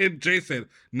 And then Jay said,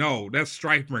 no, that's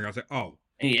Strifebringer. I said, oh.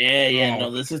 Yeah,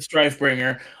 no, this is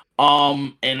Strifebringer.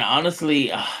 And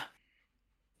honestly,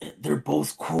 they're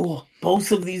both cool.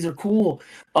 Both of these are cool.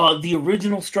 The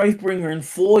original Strifebringer in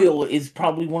foil is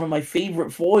probably one of my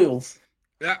favorite foils.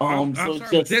 I'm so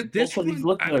sorry, just this both of these one,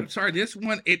 look good. I'm sorry, this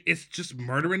one it's just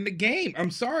murdering the game. I'm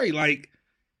sorry, like,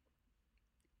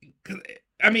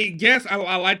 I mean, yes,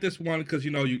 I like this one because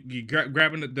you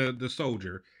grabbing the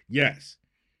soldier, yes,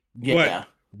 yeah, but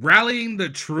rallying the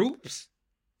troops,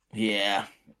 yeah.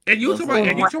 And you talking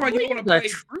about you want to play.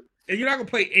 And you're not gonna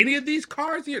play any of these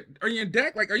cards on your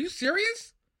deck? Like, are you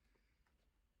serious?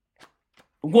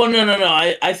 Well, no.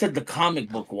 I said the comic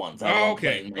book ones. I won't play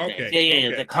Okay, in my deck. okay, Yeah.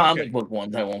 okay, The comic okay. book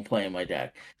ones I won't play in my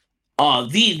deck.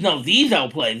 These I'll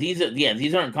play.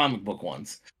 These aren't comic book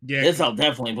ones. Yeah, This I'll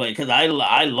definitely play because I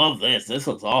love this. This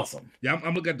looks awesome. yeah.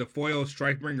 I'm looking at the foil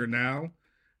Strikebringer now,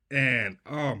 and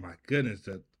oh my goodness,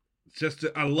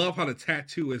 I love how the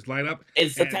tattoo is light up.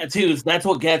 It's the And tattoos. That's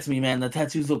what gets me, man. The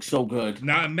tattoos look so good.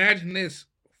 now imagine this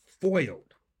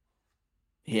foiled.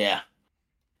 Yeah.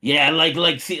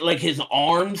 Yeah, see, like his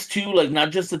arms too, like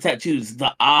not just the tattoos,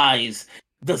 the eyes,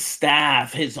 the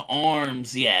staff, his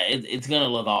arms. Yeah, it's gonna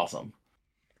look awesome.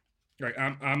 Right,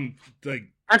 I'm like,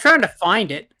 I'm trying to find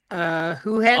it.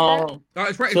 Who had that? oh,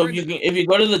 it's right. So It's right. if you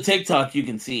go to the TikTok, you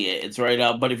can see it. It's right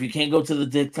up. But if you can't go to the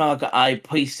TikTok, I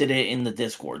pasted it in the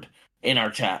Discord in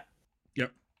our chat.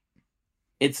 Yep.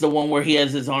 It's the one where he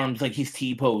has his arms like he's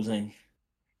T posing.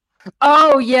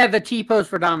 Oh yeah, the T pose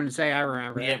for Dominance. I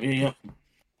remember. Yep.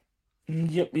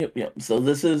 So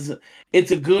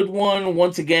it's a good one.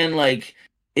 Once again, like,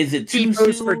 is it too T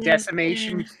pose soon for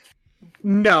Decimation.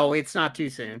 No, it's not too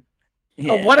soon.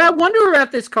 Yeah. What I wonder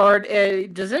about this card,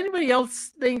 does anybody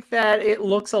else think that it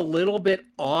looks a little bit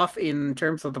off in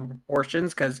terms of the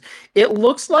proportions? Because it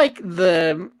looks like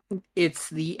it's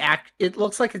the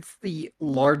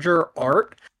larger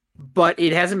art, but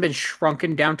it hasn't been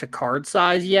shrunken down to card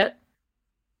size yet.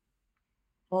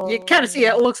 You kind of see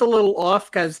it looks a little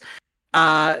off because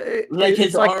like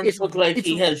his arms look like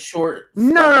he has short.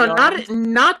 No,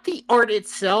 not the art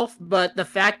itself, but the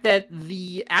fact that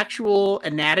the actual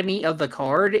anatomy of the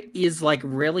card is like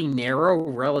really narrow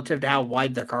relative to how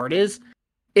wide the card is.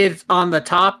 It's on the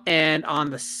top and on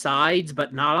the sides,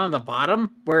 but not on the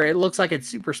bottom, where it looks like it's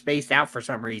super spaced out for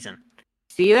some reason.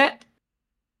 See that?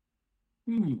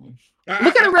 Look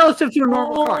at it relative to a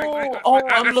normal card.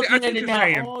 I'm looking at it now.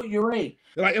 Saying. Oh, you're right.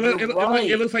 Like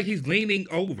it looks like he's leaning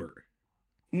over.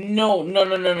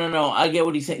 No. I get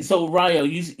what he's saying. So Ryo,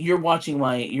 you're watching the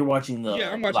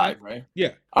I'm watching live, it. right?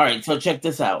 Yeah. All right, so check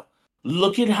this out.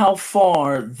 Look at how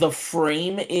far the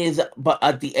frame is, but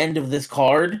at the end of this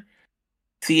card.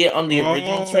 See it on the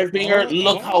original Strikebringer?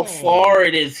 Look how far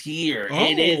it is here.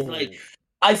 It is like,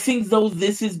 I think though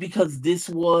this is because this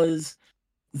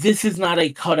is not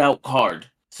a cutout card.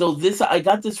 So I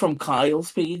got this from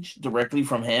Kyle's page, directly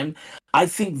from him. I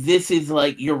think this is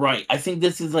like, you're right. I think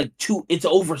this is like it's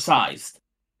oversized.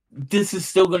 This is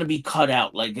still going to be cut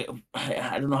out. Like,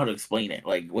 I don't know how to explain it,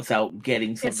 like, without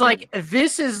getting something. It's like,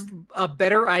 this is a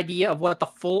better idea of what the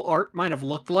full art might have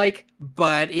looked like,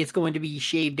 but it's going to be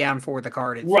shaved down for the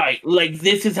card itself. Right, like,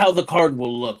 this is how the card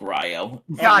will look, Ryo.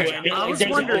 Gotcha. I was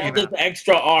wondering all this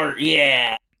extra art,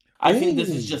 yeah. I think this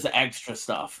is just extra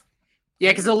stuff.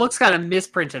 Yeah, because it looks kind of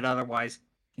misprinted otherwise.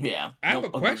 Yeah. I have a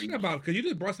question about, because you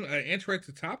just brought an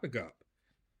interesting topic up.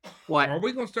 What? Are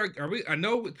we going to start, I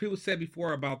know what people said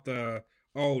before about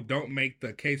don't make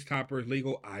the case toppers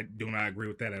legal. I do not agree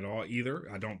with that at all either.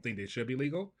 I don't think they should be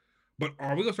legal. But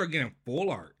are we going to start getting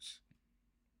full arts?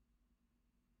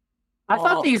 I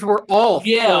thought these were all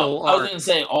full I was going to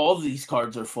say all of these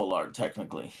cards are full art,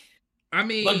 technically. I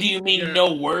mean... But do you mean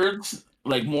no words?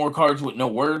 Like more cards with no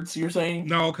words, you're saying?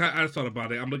 No, I just thought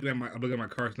about it. I'm looking at my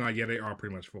cards now. Yeah, they are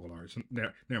pretty much full arts.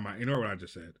 Never mind. You know what I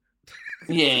just said.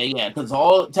 Yeah, because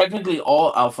technically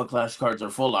all Alpha Clash cards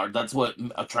are full art. That's what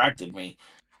attracted me.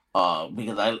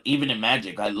 Because even in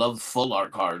Magic, I love full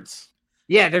art cards.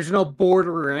 Yeah, there's no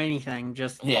border or anything.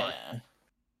 Just art.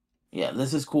 Yeah,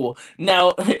 this is cool.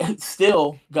 Now,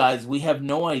 still, guys, we have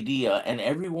no idea, and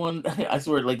everyone, I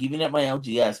swear, like even at my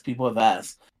LGS, people have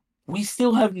asked. We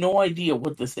still have no idea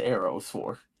what this arrow is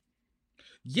for.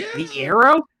 Yeah. The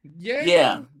arrow?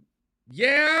 Yeah.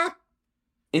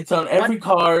 It's on every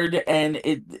card, and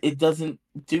it doesn't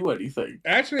do anything.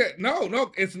 Actually,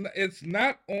 no, it's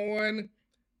not on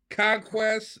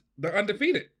Conquest the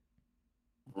Undefeated.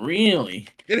 Really?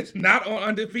 It is not on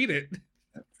Undefeated.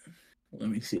 Let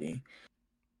me see.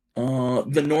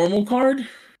 The normal card?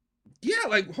 Yeah,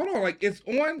 like hold on, it's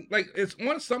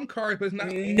on some cards, but it's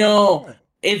not. No.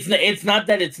 It's not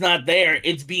that it's not there.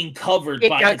 It's being covered by.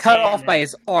 It got cut off by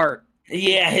his art.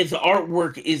 Yeah, his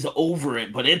artwork is over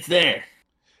it, but it's there.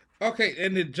 Okay,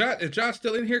 and is Josh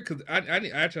still in here? Because I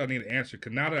need an answer.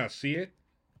 Because now that I see it.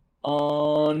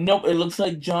 Nope. It looks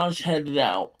like Josh headed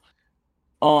out.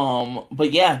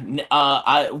 But yeah,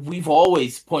 we've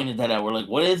always pointed that out. We're like,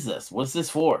 what is this? What's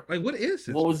this for? Like, what is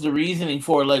this? What was the reasoning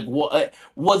for? Like, what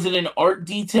was it? An art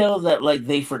detail that like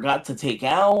they forgot to take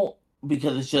out?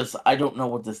 Because it's just, I don't know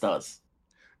what this does.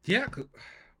 Yeah,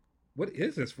 what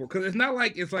is this for? Because it's not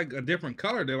like it's like a different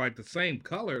color. They're like the same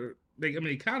color.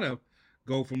 Kind of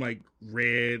go from like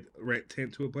red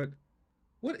tint to it. But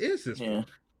what is this Yeah. for?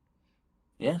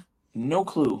 Yeah. No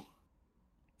clue.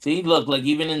 See, look, like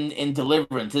even in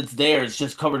Deliverance, it's there. It's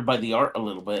just covered by the art a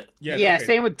little bit. Yeah, Okay.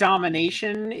 same with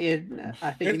Domination.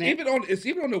 I think It's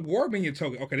even on the war minion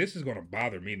token. Okay, this is gonna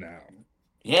bother me now.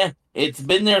 Yeah, it's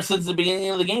been there since the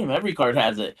beginning of the game. Every card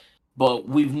has it, but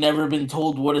we've never been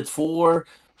told what it's for.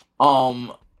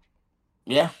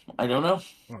 Yeah, I don't know.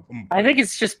 I think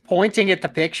it's just pointing at the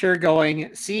picture,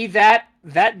 going, "See that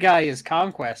guy is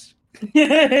Conquest."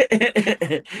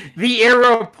 The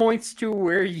arrow points to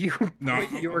where you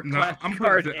put your class I'm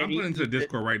card. putting into the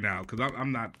Discord right now because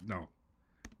I'm not. No,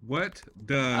 what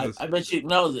does I bet you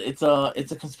no? It's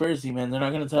a conspiracy, man. They're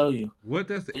not gonna tell you. what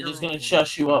does the They're arrow just gonna on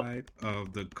shush the you up. side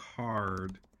of the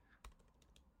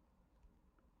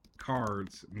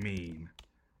cards mean?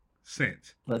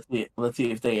 Sent. Let's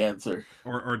see if they answer.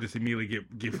 Or just immediately get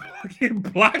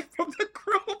blocked from the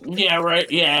group. Yeah, right.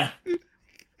 Yeah.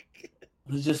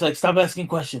 It's just like stop asking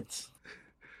questions.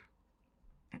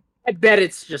 I bet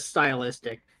it's just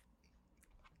stylistic.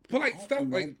 But like stuff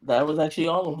like that was actually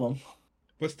all of them.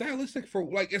 But stylistic for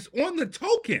like it's on the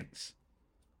tokens.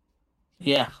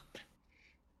 Yeah.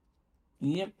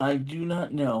 Yep, I do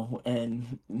not know,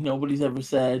 and nobody's ever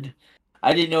said.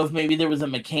 I didn't know if maybe there was a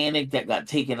mechanic that got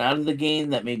taken out of the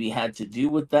game that maybe had to do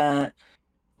with that.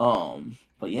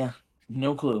 But yeah,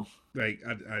 no clue. Like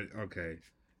I okay.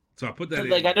 So I put that in.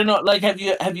 Like I don't know. Like have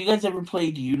you guys ever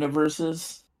played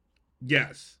Universes?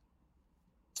 Yes.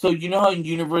 So you know how in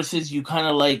Universes you kind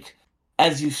of like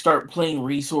as you start playing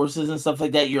resources and stuff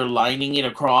like that, you're lining it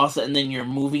across and then you're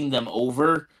moving them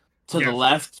over to the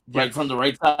left, right from the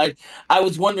right side. I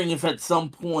was wondering if at some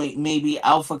point maybe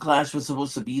Alpha Clash was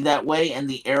supposed to be that way, and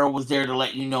the arrow was there to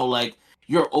let you know, like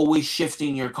you're always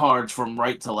shifting your cards from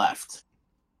right to left.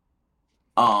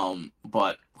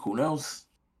 But who knows?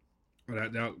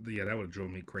 That would have drove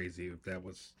me crazy if that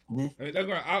was. Yeah. I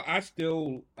mean, I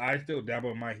still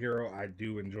dabble in My Hero. I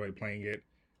do enjoy playing it,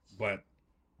 but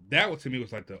that was to me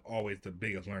was like always the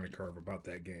biggest learning curve about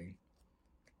that game.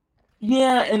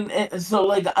 Yeah, and so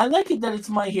like I like it that it's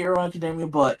My Hero Academia,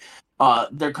 but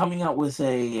they're coming out with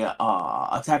a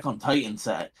Attack on Titan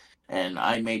set, and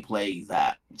I may play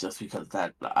that just because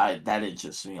that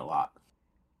interests me a lot.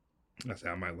 I say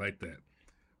I might like that.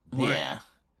 But, yeah.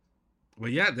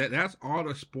 Well, yeah, that's all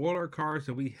the spoiler cards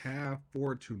that we have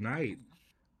for tonight.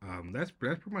 That's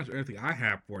pretty much everything I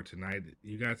have for tonight.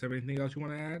 You guys have anything else you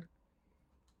want to add?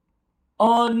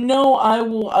 No, I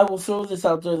will throw this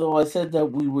out there though. I said that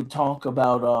we would talk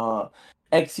about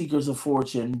X Seekers of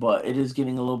Fortune, but it is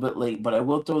getting a little bit late. But I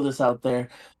will throw this out there.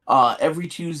 Every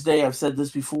Tuesday, I've said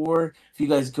this before. If you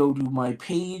guys go to my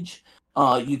page,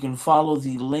 you can follow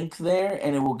the link there,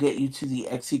 and it will get you to the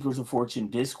X Seekers of Fortune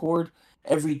Discord.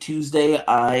 Every Tuesday,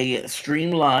 I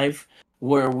stream live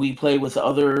where we play with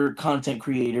other content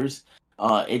creators.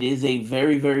 It is a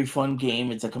very, very fun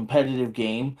game. It's a competitive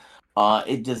game.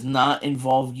 It does not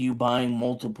involve you buying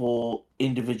multiple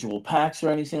individual packs or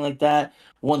anything like that.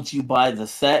 Once you buy the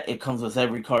set, it comes with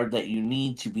every card that you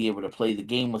need to be able to play the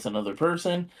game with another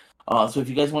person. So if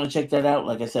you guys want to check that out,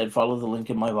 like I said, follow the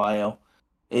link in my bio.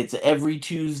 It's every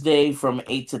Tuesday from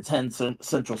 8 to 10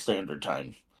 Central Standard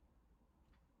Time.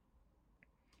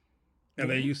 And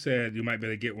then you said you might be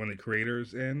able to get one of the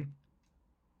creators in.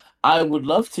 I would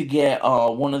love to get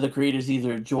one of the creators,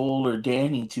 either Joel or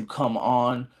Danny, to come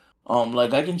on.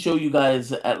 Like I can show you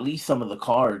guys at least some of the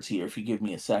cards here if you give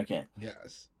me a second.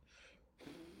 Yes.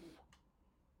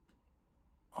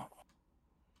 Oh.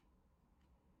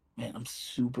 Man, I'm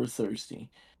super thirsty.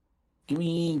 Give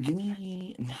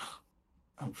me. No,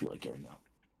 I don't feel like getting up.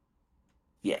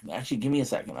 Yeah, actually, give me a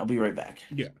second. I'll be right back.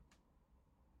 Yeah.